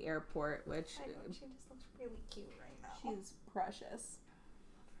at the airport, which I know, she just looks really cute right now. she's precious.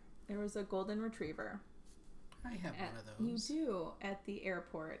 There was a golden retriever. I have one of those. You do at the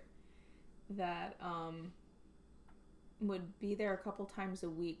airport that would be there a couple times a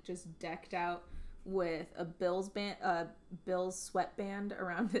week, just decked out with a Bills sweatband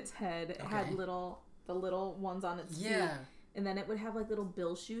around its head. It had the little ones on its feet. And then it would have like little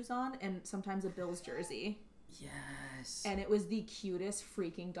Bills shoes on and sometimes a Bills jersey. Yes. And it was the cutest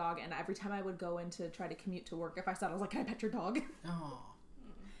freaking dog. And every time I would go in to try to commute to work, if I saw it, I was like, can I pet your dog? Oh.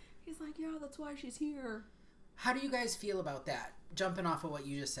 He's like, yeah, that's why she's here. How do you guys feel about that? Jumping off of what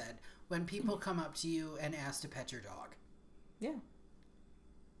you just said. When people come up to you and ask to pet your dog. Yeah.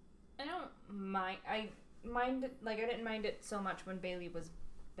 I don't mind. I didn't mind it so much when Bailey was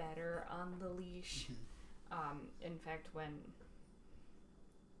better on the leash. In fact, when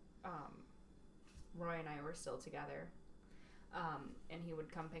Roy and I were still together, and he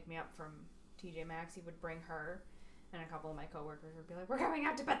would come pick me up from TJ Maxx, he would bring her, and a couple of my coworkers would be like, "We're coming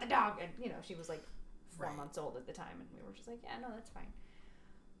out to pet the dog," and she was like 4 months old at the time, and we were just like, "Yeah, no, that's fine."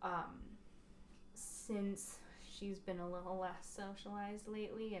 Since she's been a little less socialized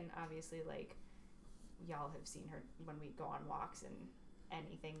lately, and obviously, like, y'all have seen her when we go on walks, and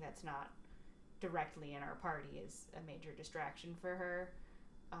anything that's not directly in our party is a major distraction for her.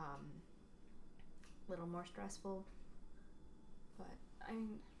 Little more stressful, but I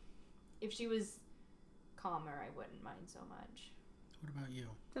mean, if she was calmer, I wouldn't mind so much. What about you?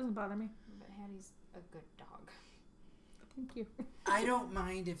 Doesn't bother me. But Hattie's a good dog. Thank you. I don't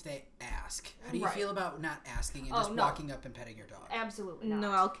mind if they ask. How do you feel about not asking and just walking up and petting your dog? Absolutely not.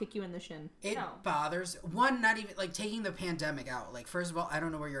 No, I'll kick you in the shin. It bothers. One, not even, like, taking the pandemic out. Like, first of all, I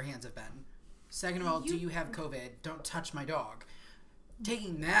don't know where your hands have been. Second of all, do you have COVID? Don't touch my dog.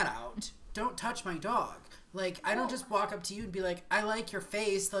 Taking that out, don't touch my dog. Like, I don't just walk up to you and be like, I like your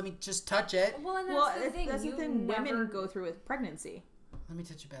face, let me just touch it. Well, and that's the thing. Women go through with pregnancy. Let me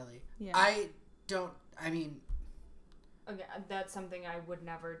touch your belly. Yeah. Okay, that's something I would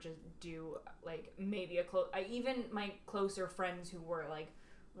never just do. Like, maybe even my closer friends who were, like,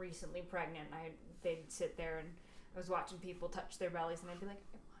 recently pregnant, they'd sit there and I was watching people touch their bellies and I'd be like,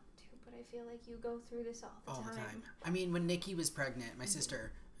 I want to, but I feel like you go through this all the time. I mean, when Nikki was pregnant, my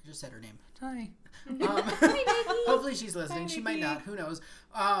sister, I just said her name. Hi. Hi, Nikki. Hopefully she's listening. Hi, she might not. Who knows?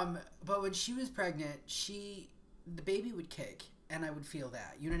 But when she was pregnant, the baby would kick and I would feel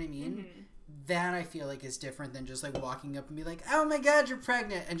that. You know what I mean? Mm-hmm. That I feel like is different than just like walking up and be like, oh my God, you're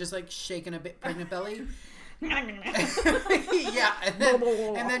pregnant. And just like shaking a pregnant belly. Yeah.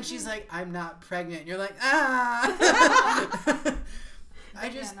 And then she's like, I'm not pregnant. And you're like, ah. I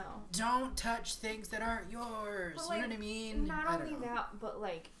just don't touch things that aren't yours. But, like, you know what I mean? Not only that, but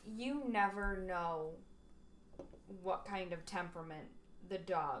like you never know what kind of temperament the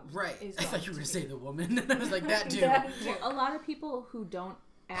dog is. I thought you were going to say the woman. And I was like, that too. Well, a lot of people who don't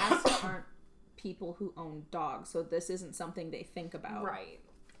ask aren't people who own dogs, so this isn't something they think about. Right.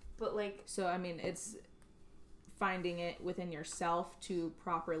 But like, so I mean, it's finding it within yourself to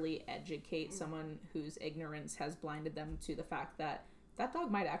properly educate someone whose ignorance has blinded them to the fact that that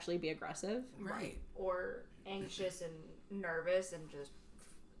dog might actually be aggressive. Right. Or anxious and nervous and just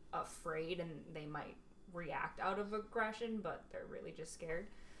afraid, and they might react out of aggression, but they're really just scared.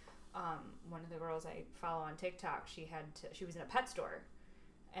 One of the girls I follow on TikTok, she was in a pet store,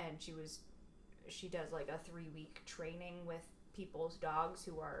 and she does like a 3-week training with people's dogs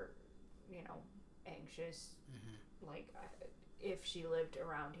who are, anxious. Mm-hmm. Like, if she lived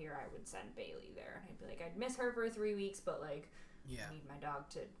around here, I would send Bailey there, and I'd be like, I'd miss her for 3 weeks, but like, I need my dog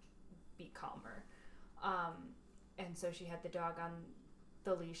to be calmer. And so she had the dog on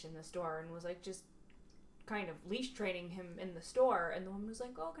the leash in the store and was like just kind of leash training him in the store, and the woman was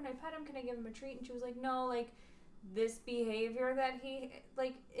like, oh, can I pet him, can I give him a treat? And she was like, no, like, this behavior that he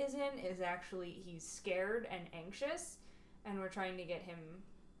like is in is actually he's scared and anxious, and we're trying to get him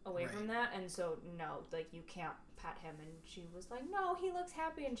away from that, and so no, like, you can't pet him. And she was like, no, he looks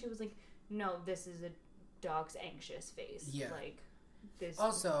happy. And she was like, no, this is a dog's anxious face. Like, this.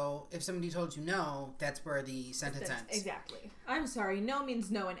 Also, if somebody told you no, that's where the sentence ends. Exactly. I'm sorry, no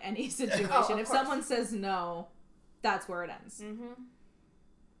means no in any situation. If someone says no, that's where it ends. Mm-hmm.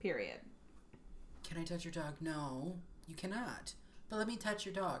 Period. Can I touch your dog? No, you cannot. But let me touch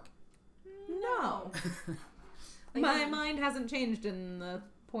your dog. No. My mind hasn't changed in the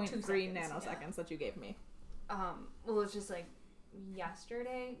 0.3 nanoseconds that you gave me. Well, it's just like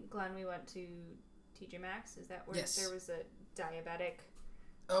yesterday, Glenn, we went to TJ Maxx. Is that where there was a diabetic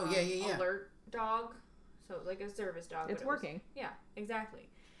alert dog? So like a service dog. It's working. Yeah, exactly.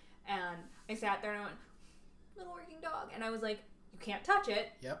 And I sat there and I went, little working dog. And I was like, you can't touch it.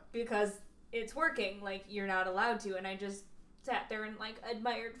 Yep. Because it's working. Like, you're not allowed to. And I just sat there and like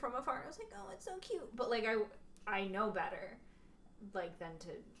admired from afar. And I was like, oh, it's so cute. But like, I know better, like, than to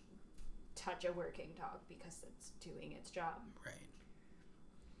touch a working dog because it's doing its job. Right.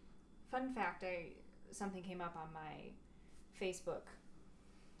 Fun fact, something came up on my Facebook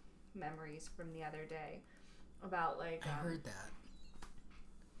memories from the other day about like I heard that.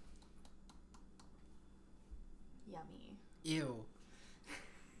 Yummy. Ew.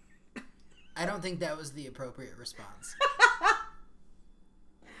 I don't think that was the appropriate response.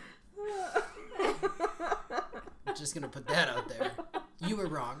 I'm just gonna put that out there. You were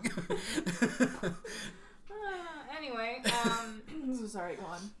wrong. Anyway, So sorry, go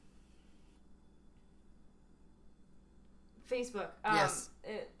on. Facebook. Yes.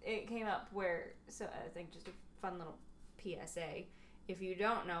 It came up where, so I think just a fun little PSA. If you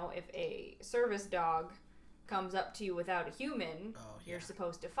don't know, if a service dog comes up to you without a human, you're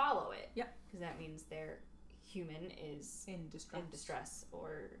supposed to follow it. Yep. Because that means their human is In distress.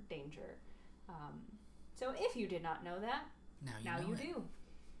 or danger. So if you did not know that, now you do.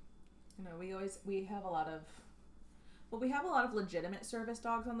 You know, we have a lot of legitimate service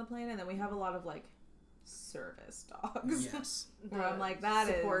dogs on the plane, and then we have a lot of like service dogs. Yes. Where I'm like, that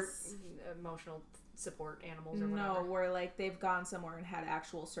support, is emotional support animals or whatever. no, where like they've gone somewhere and had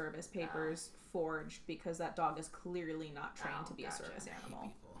actual service papers forged because that dog is clearly not trained to be a service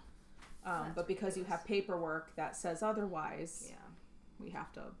animal. But because you have paperwork that says otherwise, we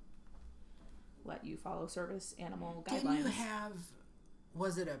have to let you follow service animal guidelines. Didn't you have,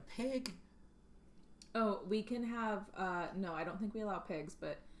 was it a pig? Oh, we can have, no, I don't think we allow pigs,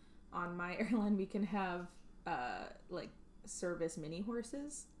 but on my airline we can have, like, service mini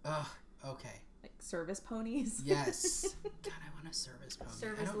horses. Ugh, okay. Like, service ponies. Yes. God, I want a service pony.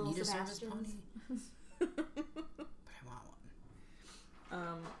 Service I don't little need a Sebastians. service pony, but I want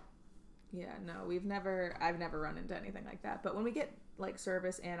one. Yeah, no, I've never run into anything like that. But when we get, like,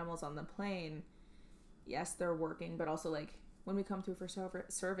 service animals on the plane, yes, they're working, but also, like, when we come through for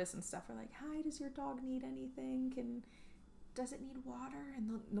service and stuff, we're like, hi, does your dog need anything? Does it need water?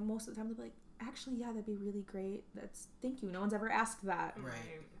 And most of the time they'll be like, actually, yeah, that'd be really great. Thank you. No one's ever asked that.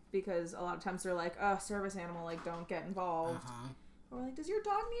 Right. Because a lot of times they're like, oh, service animal, like, don't get involved. Uh-huh. Or we're like, does your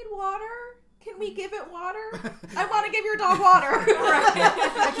dog need water? Can we give it water? I want to give your dog water.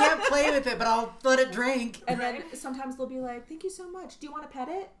 I can't play with it, but I'll let it drink. And then sometimes they'll be like, thank you so much. Do you want to pet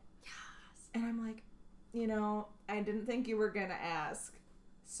it? Yes. And I'm like, you know, I didn't think you were going to ask,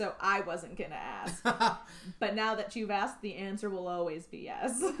 so I wasn't going to ask. But now that you've asked, the answer will always be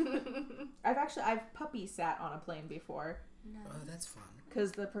yes. I've puppy sat on a plane before. Oh, that's fun.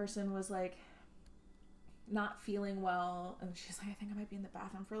 Because the person was like, not feeling well, and she's like, I think I might be in the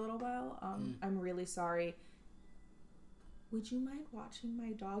bathroom for a little while. I'm really sorry. Would you mind watching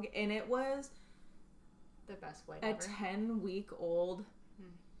my dog? And it was The best flight a ever. 10-week-old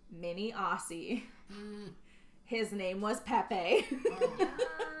mini Aussie. His name was Pepe.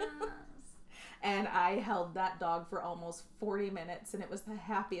 And I held that dog for almost 40 minutes, and it was the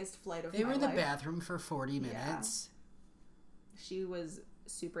happiest flight of my life. They were in the bathroom for 40 minutes. Yeah. She was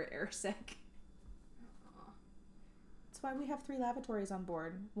super air sick. That's why we have 3 lavatories on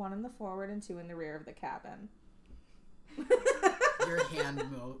board. 1 in the forward and 2 in the rear of the cabin. Your hand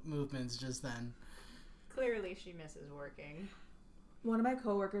movements just then. Clearly she misses working. One of my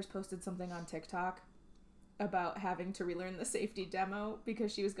coworkers posted something on TikTok about having to relearn the safety demo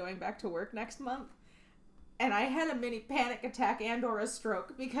because she was going back to work next month. And I had a mini panic attack and or a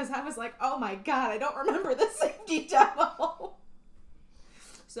stroke because I was like, oh my god, I don't remember the safety demo.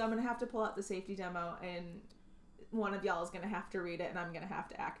 So I'm going to have to pull out the safety demo, and one of y'all is going to have to read it, and I'm going to have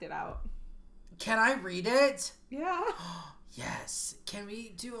to act it out. Can I read it? Yeah. Yes. Can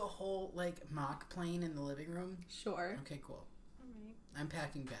we do a whole, like, mock plane in the living room? Sure. Okay, cool. I'm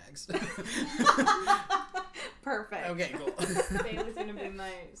packing bags. Perfect. Okay, cool. Bailey's gonna be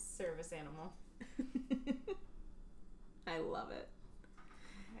my service animal. I love it.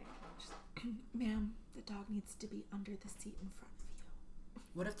 Ma'am, the dog needs to be under the seat in front of you.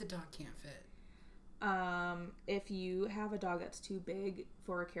 What if the dog can't fit? If you have a dog that's too big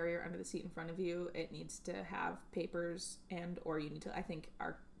for a carrier under the seat in front of you, it needs to have papers or you need to, I think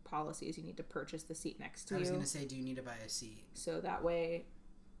our policy is you need to purchase the seat next to you. I was going to say, do you need to buy a seat? So that way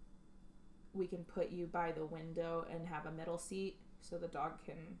we can put you by the window and have a middle seat so the dog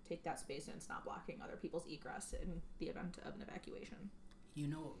can take that space and it's not blocking other people's egress in the event of an evacuation. You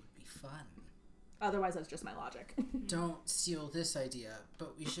know what would be fun? Otherwise, that's just my logic. Don't steal this idea,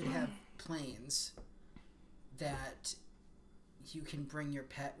 but we should have planes that you can bring your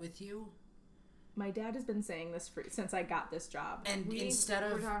pet with you. My dad has been saying this since I got this job. And We're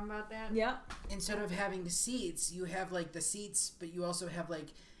talking about that? Yep. Instead of having the seats, you have, like, the seats, but you also have, like,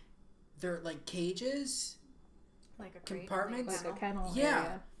 they're, like, cages. Like a crate, Compartments? Like a kennel Yeah.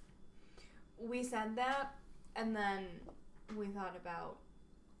 area. we said that, and then we thought about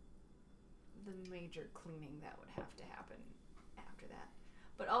the major cleaning that would have to happen after that.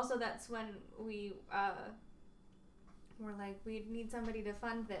 But also that's when we were like, we need somebody to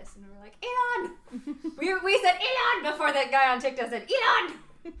fund this, and we were like, Elon! we said Elon before that guy on TikTok said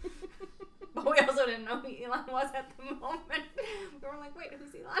Elon! But we also didn't know who Elon was at the moment. We were like, wait,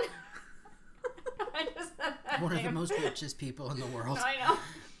 who's Elon? I just said that One name. of the most richest people in the world. I know.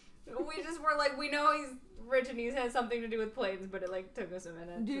 We just were like, we know he's rich and he has something to do with planes, but it like took us a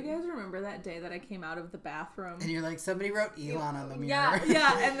minute. Do you guys remember that day that I came out of the bathroom? And you're like, somebody wrote Elon on the mirror. Yeah.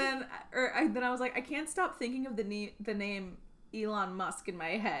 Yeah, and then then I was like, I can't stop thinking of the name Elon Musk in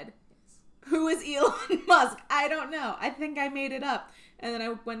my head. Who is Elon Musk? I don't know. I think I made it up. And then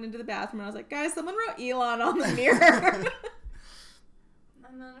I went into the bathroom and I was like, guys, someone wrote Elon on the mirror.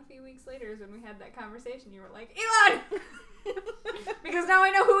 And then a few weeks later is when we had that conversation. You were like, Elon! Because now I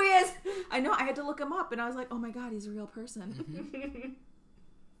know who he is. I know. I had to look him up, and I was like, oh my god, he's a real person. Mm-hmm.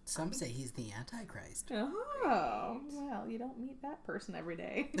 Some say he's the Antichrist. Oh, well, you don't meet that person every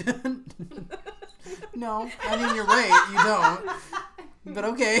day. No, I mean, you're right. You don't. But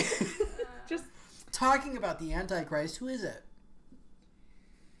okay. Just Talking about the Antichrist, who is it?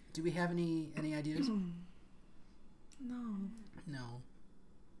 Do we have any ideas? no.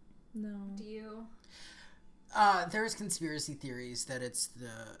 Do you? There's conspiracy theories that it's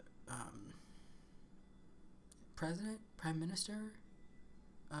the prime minister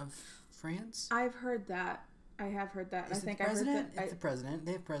of France. I've heard that. I have heard that. Is I it think the I heard president? that. It's the president.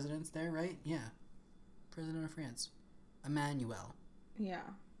 They have presidents there, right? Yeah, president of France, Emmanuel, Yeah.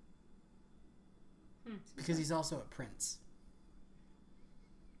 because he's also a prince.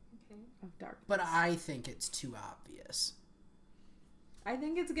 Okay. Of darkness. But I think it's too obvious. I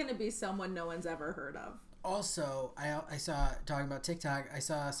think it's gonna be someone no one's ever heard of. Also, I saw, talking about TikTok, I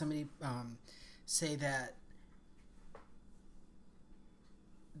saw somebody say that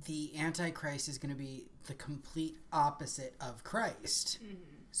the Antichrist is going to be the complete opposite of Christ. Mm-hmm.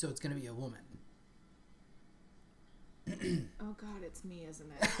 So it's going to be a woman. Oh God, it's me,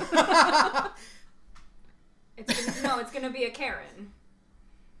 isn't it? It's gonna be a Karen.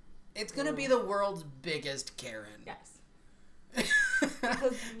 It's going to be the world's biggest Karen. Yes.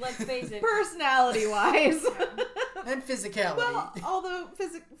 Because let's face it, Personality-wise. And physicality. Well, although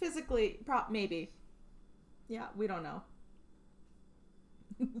physically, maybe. Yeah, we don't know.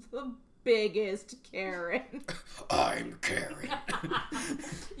 The biggest Karen. I'm Karen.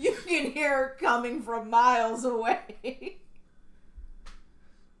 You can hear her coming from miles away.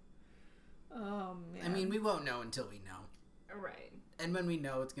 Oh, man. I mean, we won't know until we know. right? And when we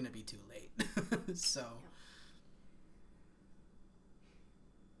know, it's going to be too late. So.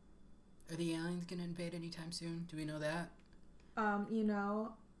 Are the aliens going to invade anytime soon? Do we know that? You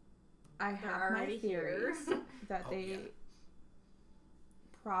know, I have my theories that they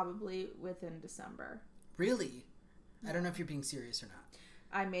probably within December. Really? I don't know if you're being serious or not.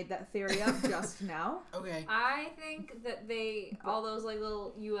 I made that theory up just now. Okay. I think that all those like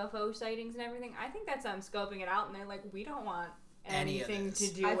little UFO sightings and everything, I think that's them scoping it out, and they're like, we don't want anything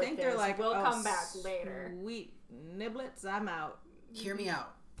to do I with think this. they're like, we'll oh, come back later. Sweet niblets, I'm out. Hear me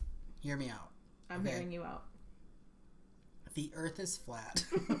out. Hear me out. I'm hearing you out. The Earth is flat.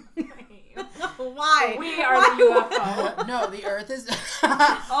 Why? We are the UFO. No, the Earth is...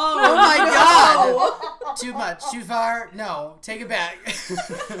 Oh my God! Too much. Too far? No. Take it back.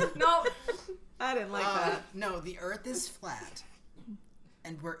 No. I didn't like that. No, the Earth is flat.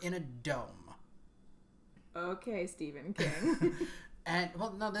 And we're in a dome. Okay, Stephen King. And,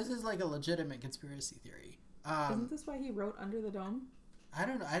 well, no, this is like a legitimate conspiracy theory. Isn't this why he wrote Under the Dome? I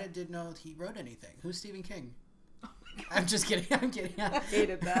don't know. I didn't know he wrote anything. Who's Stephen King? I'm just kidding. I'm kidding. I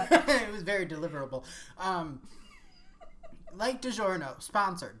hated that. It was very deliverable. Like DiGiorno,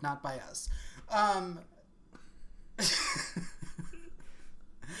 sponsored, not by us.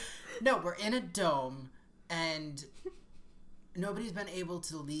 No, we're in a dome, and nobody's been able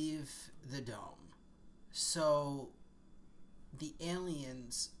to leave the dome. So the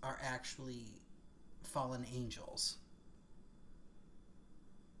aliens are actually fallen angels.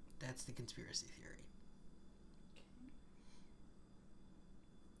 That's the conspiracy theory.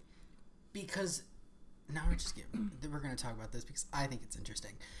 Because now we're going to talk about this because I think it's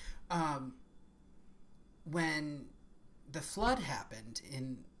interesting. When the flood happened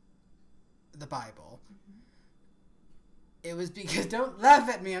in the Bible, it was because, don't laugh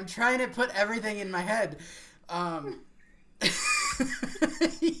at me, I'm trying to put everything in my head.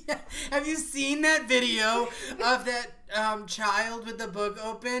 Yeah. Have you seen that video of that child with the book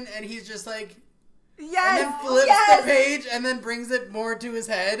open and he's just like, Yes. And then flips yes. the page and then brings it more to his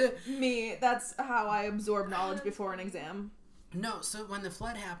head. Me. That's how I absorb knowledge before an exam. No, so when the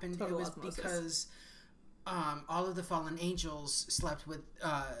flood happened, Total it was osmosis. because all of the fallen angels slept with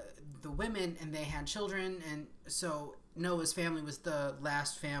the women and they had children, and so Noah's family was the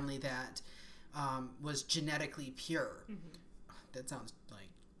last family that was genetically pure. That sounds like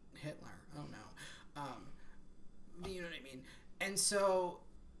Hitler. Oh no. But you know what I mean? And so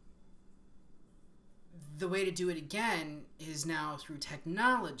the way to do it again is now through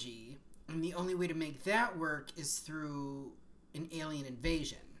technology, and the only way to make that work is through an alien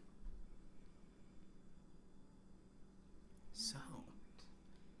invasion. So,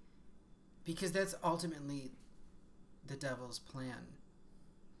 because that's ultimately the devil's plan,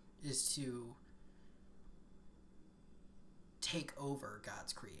 is to take over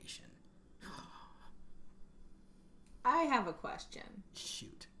God's creation. I have a question.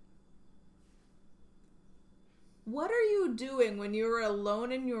 Shoot. What are you doing when you're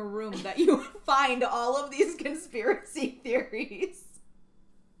alone in your room that you find all of these conspiracy theories?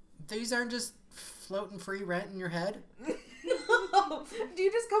 These aren't just floating free rent in your head? No. Do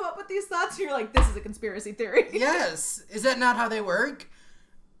you just come up with these thoughts and you're like, this is a conspiracy theory? Yes. Is that not how they work?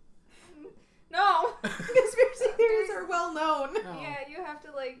 No. Conspiracy theories are well known. No. Yeah, you have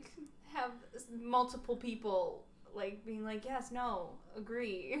to like have multiple people like being like, yes, no,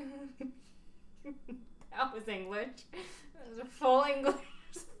 agree. That was English. That was a full English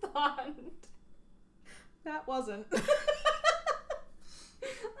thought. That wasn't. I'm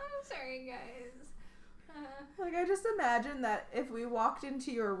sorry, guys. Like, I just imagine that if we walked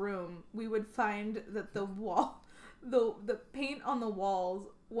into your room, we would find that the wall, the paint on the walls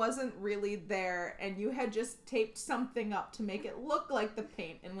wasn't really there, and you had just taped something up to make it look like the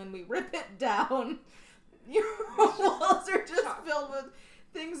paint, and when we rip it down, your walls are just filled with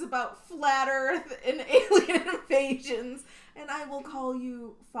things about flat earth and alien invasions, and I will call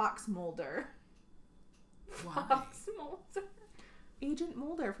you Fox Mulder. Why? Fox Mulder. Agent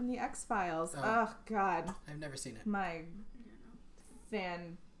Mulder from the X-Files. Oh. Oh, God. I've never seen it. My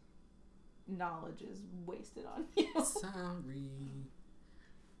fan knowledge is wasted on you. Sorry.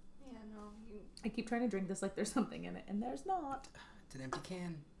 Yeah, no, you. I keep trying to drink this like there's something in it, and there's not. It's an empty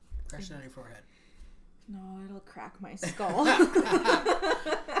can. Crush it on your forehead. No, it'll crack my skull. I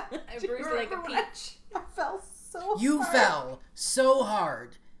Do you bruised like a remember when I- peach. I fell so You hard. fell so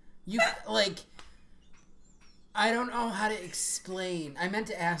hard. You, like, I don't know how to explain. I meant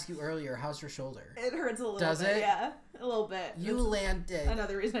to ask you earlier, how's your shoulder? It hurts a little Does bit. it? Yeah, a little bit. You That's landed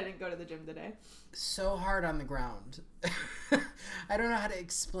another reason I didn't go to the gym today. so hard on the ground. I don't know how to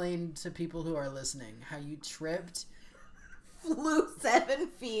explain to people who are listening how you tripped, Flew 7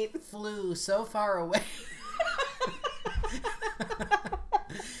 feet. flew so far away,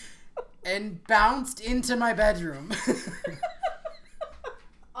 and bounced into my bedroom.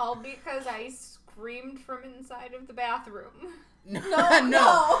 All because I screamed from inside of the bathroom.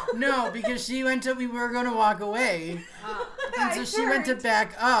 No, because we were going to walk away. And so I she went to turned.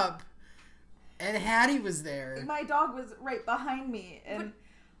 back up, and Hattie was there. My dog was right behind me, and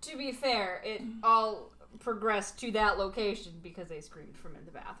To be fair, it all progressed to that location because they screamed from in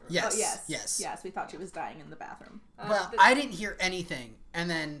the bathroom. Yes, oh, yes. yes, we thought she was dying in the bathroom. Well, I didn't hear anything, and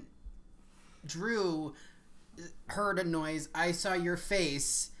then Drew heard a noise. I saw your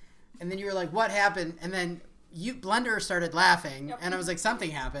face, and then you were like, "What happened?" And then Blender started laughing, Yep. and I was like, "Something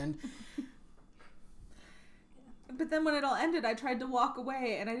happened." But then when it all ended, I tried to walk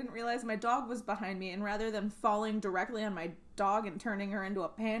away, and I didn't realize my dog was behind me, and rather than falling directly on my dog and turning her into a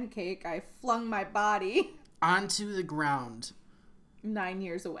pancake, I flung my body Onto the ground. 9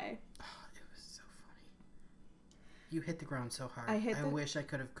 years away. Oh, it was so funny. You hit the ground so hard. I hit the- wish I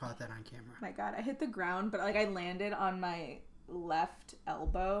could have caught that on camera. My God, I hit the ground, but like I landed on my left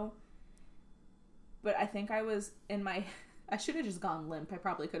elbow. But I think I was in my... I should have just gone limp. I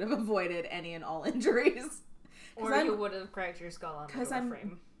probably could have avoided any and all injuries. Or I'm- you would have cracked your skull on the door I'm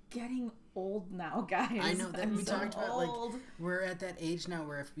frame. getting old now, guys. I know that I'm we so talked about old. like we're at that age now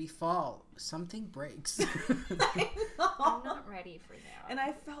where if we fall, something breaks. I know. I'm not ready for that. And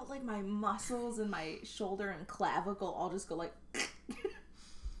I felt like my muscles and my shoulder and clavicle all just go like...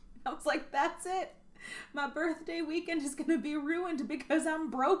 I was like, that's it. My birthday weekend is going to be ruined because I'm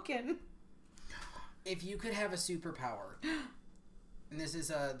broken. If you could have a superpower, and this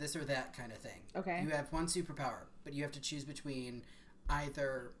is a this or that kind of thing. Okay. You have one superpower, but you have to choose between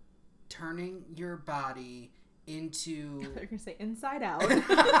either turning your body into... They're going to say inside out.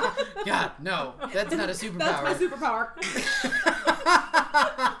 God, no. That's not a That's superpower. my superpower.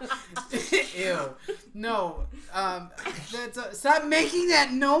 Ew. No. Stop making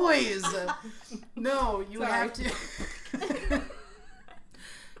that noise. No, you Sorry. have to.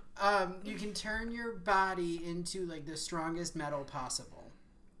 You can turn your body into like the strongest metal possible,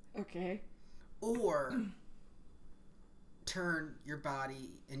 Okay. or turn your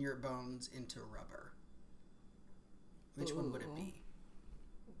body and your bones into rubber. Which one would it be?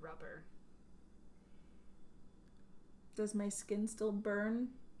 Rubber. Does my skin still burn?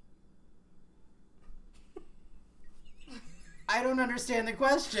 I don't understand the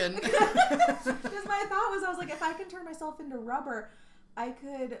question. Because my thought was, I was like, if I can turn myself into rubber, I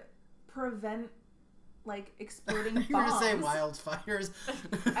could prevent like exploding bombs. You were to say wildfires.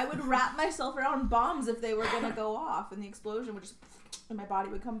 I would wrap myself around bombs if they were gonna go off, and the explosion would just, and my body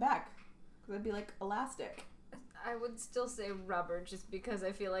would come back. Because I'd be like elastic. I would still say rubber just because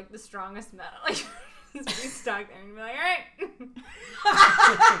I feel like the strongest metal. Like, just be stuck there and be like, alright.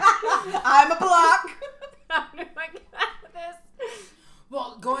 I'm a block. How do I get out of this?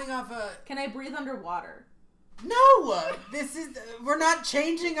 Well, going off Can I breathe underwater? no, this is we're not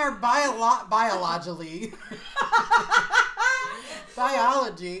changing our biologically.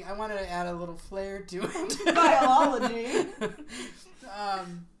 Biology. I wanted to add a little flair to it. Biology.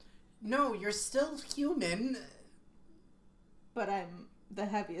 No, you're still human, But I'm the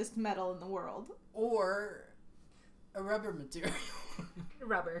heaviest metal in the world. or a rubber material.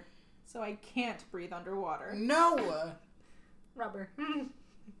 Rubber. So I can't breathe underwater. No. Rubber.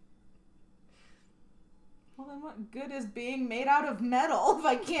 Well, then what good is being made out of metal if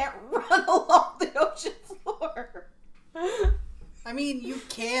I can't run along the ocean floor? I mean, you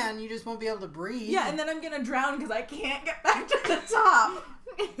can. You just won't be able to breathe. Yeah, and then I'm gonna drown because I can't get back to the top.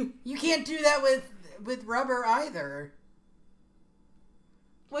 You can't do that with rubber either.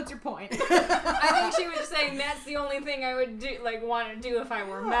 What's your point? I think she was just saying that's the only thing I would do, like, want to do if I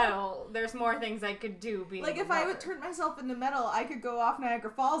were metal. There's more things I could do being Like, if rubber. I would turn myself into metal, I could go off Niagara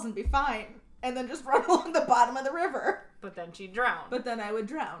Falls and be fine. And then just run along the bottom of the river. But then she'd drown. But then I would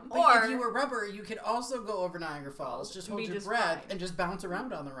drown. But Or- if you were rubber, you could also go over Niagara Falls. Just hold Be your just breath fine. and just bounce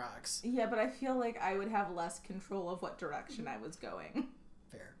around on the rocks. Yeah, but I feel like I would have less control of what direction I was going.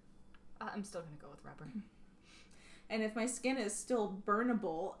 Fair. I'm still going to go with rubber. And if my skin is still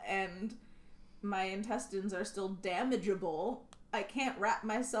burnable and my intestines are still damageable, I can't wrap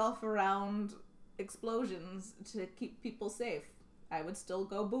myself around explosions to keep people safe. I would still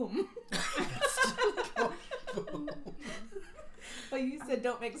go boom. But you said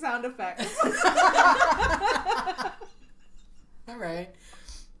don't make sound effects. All right.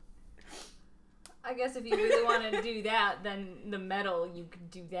 I guess if you really want to do that, then the metal, you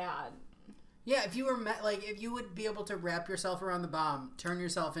could do that. Yeah, if you were if you would be able to wrap yourself around the bomb, turn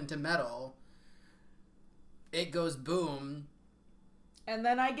yourself into metal, it goes boom. And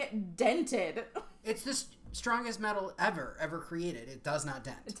then I get dented. It's the strongest metal ever created. It does not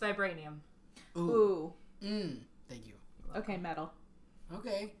dent. It's vibranium. Ooh. Thank you. Okay, metal.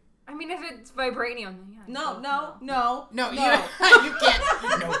 Okay. I mean, if it's vibranium, then yeah. No. No, you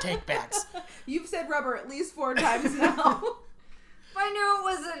can't. No take backs. You've said rubber at least 4 times now. If I knew it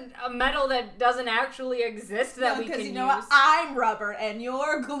was a metal that doesn't actually exist that we can Because use. you know what? I'm rubber and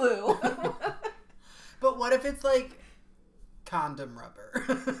you're glue. But what if it's like condom rubber?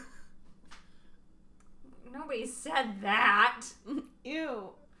 Nobody said that. Ew.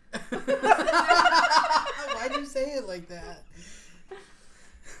 Why'd you say it like that?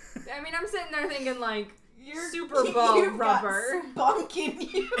 I mean, I'm sitting there thinking, like, You're Super Bowl you've rubber. Got spunk in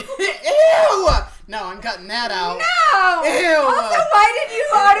you. Ew! No, I'm cutting that out. No! Ew! Also, why did you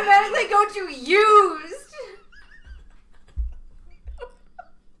automatically go to used?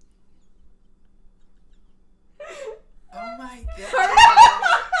 Oh my god. Pardon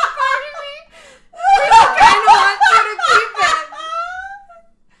me? I kind of want you to keep it.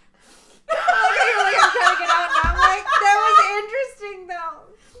 You're like, I'm trying to get out, and I'm like, that was interesting, though.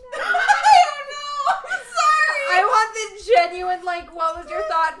 I don't know. I'm sorry. I want the genuine, like, what was your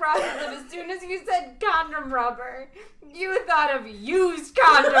thought process of as soon as you said condom rubber, you thought of used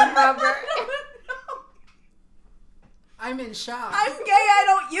condom rubber. I'm in shock. I'm gay. I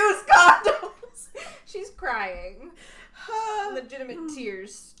don't use condoms. She's crying. Legitimate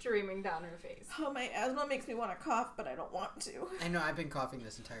tears streaming down her face. Oh, my asthma makes me want to cough, but I don't want to. I know, I've been coughing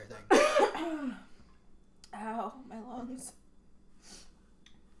this entire thing. Ow, my lungs.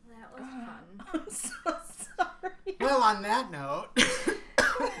 That was fun. I'm so sorry. Well, on that note,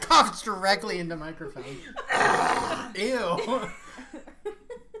 coughed directly into microphone. Ew.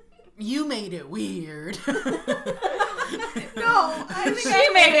 You made it weird. No, I think She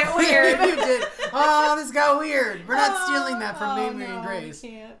made it weird. You did. Oh, this got weird. We're not stealing that from Mamie and no, Grace. we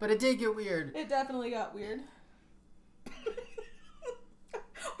can't. But it did get weird. It definitely got weird.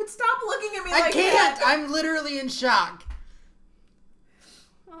 But stop looking at me I like can't. that. I'm literally in shock.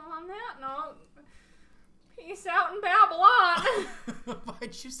 Well, on that note, peace out in Babylon.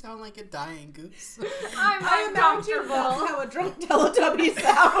 Why'd you sound like a dying goose? I'm I imagine that's uncomfortable. how a drunk Teletubby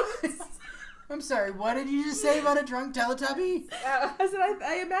sounds. I'm sorry, what did you just say about a drunk Teletubby? I said,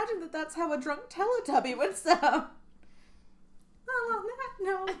 I imagine that's how a drunk Teletubby would sound. Well, on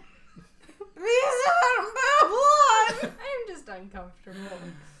that note, peace out in Babylon. I'm just uncomfortable.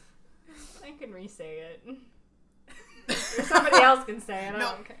 I can re-say it. Or somebody else can say it. I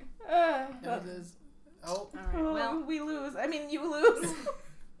No. don't care. No, it is. Oh. All right. Well, we lose. I mean, you lose.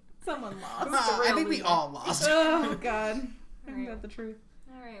 Someone lost. I think we all lost. Oh, God. Isn't Right. that the truth?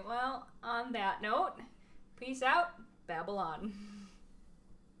 all right. Well, on that note, peace out, Babylon.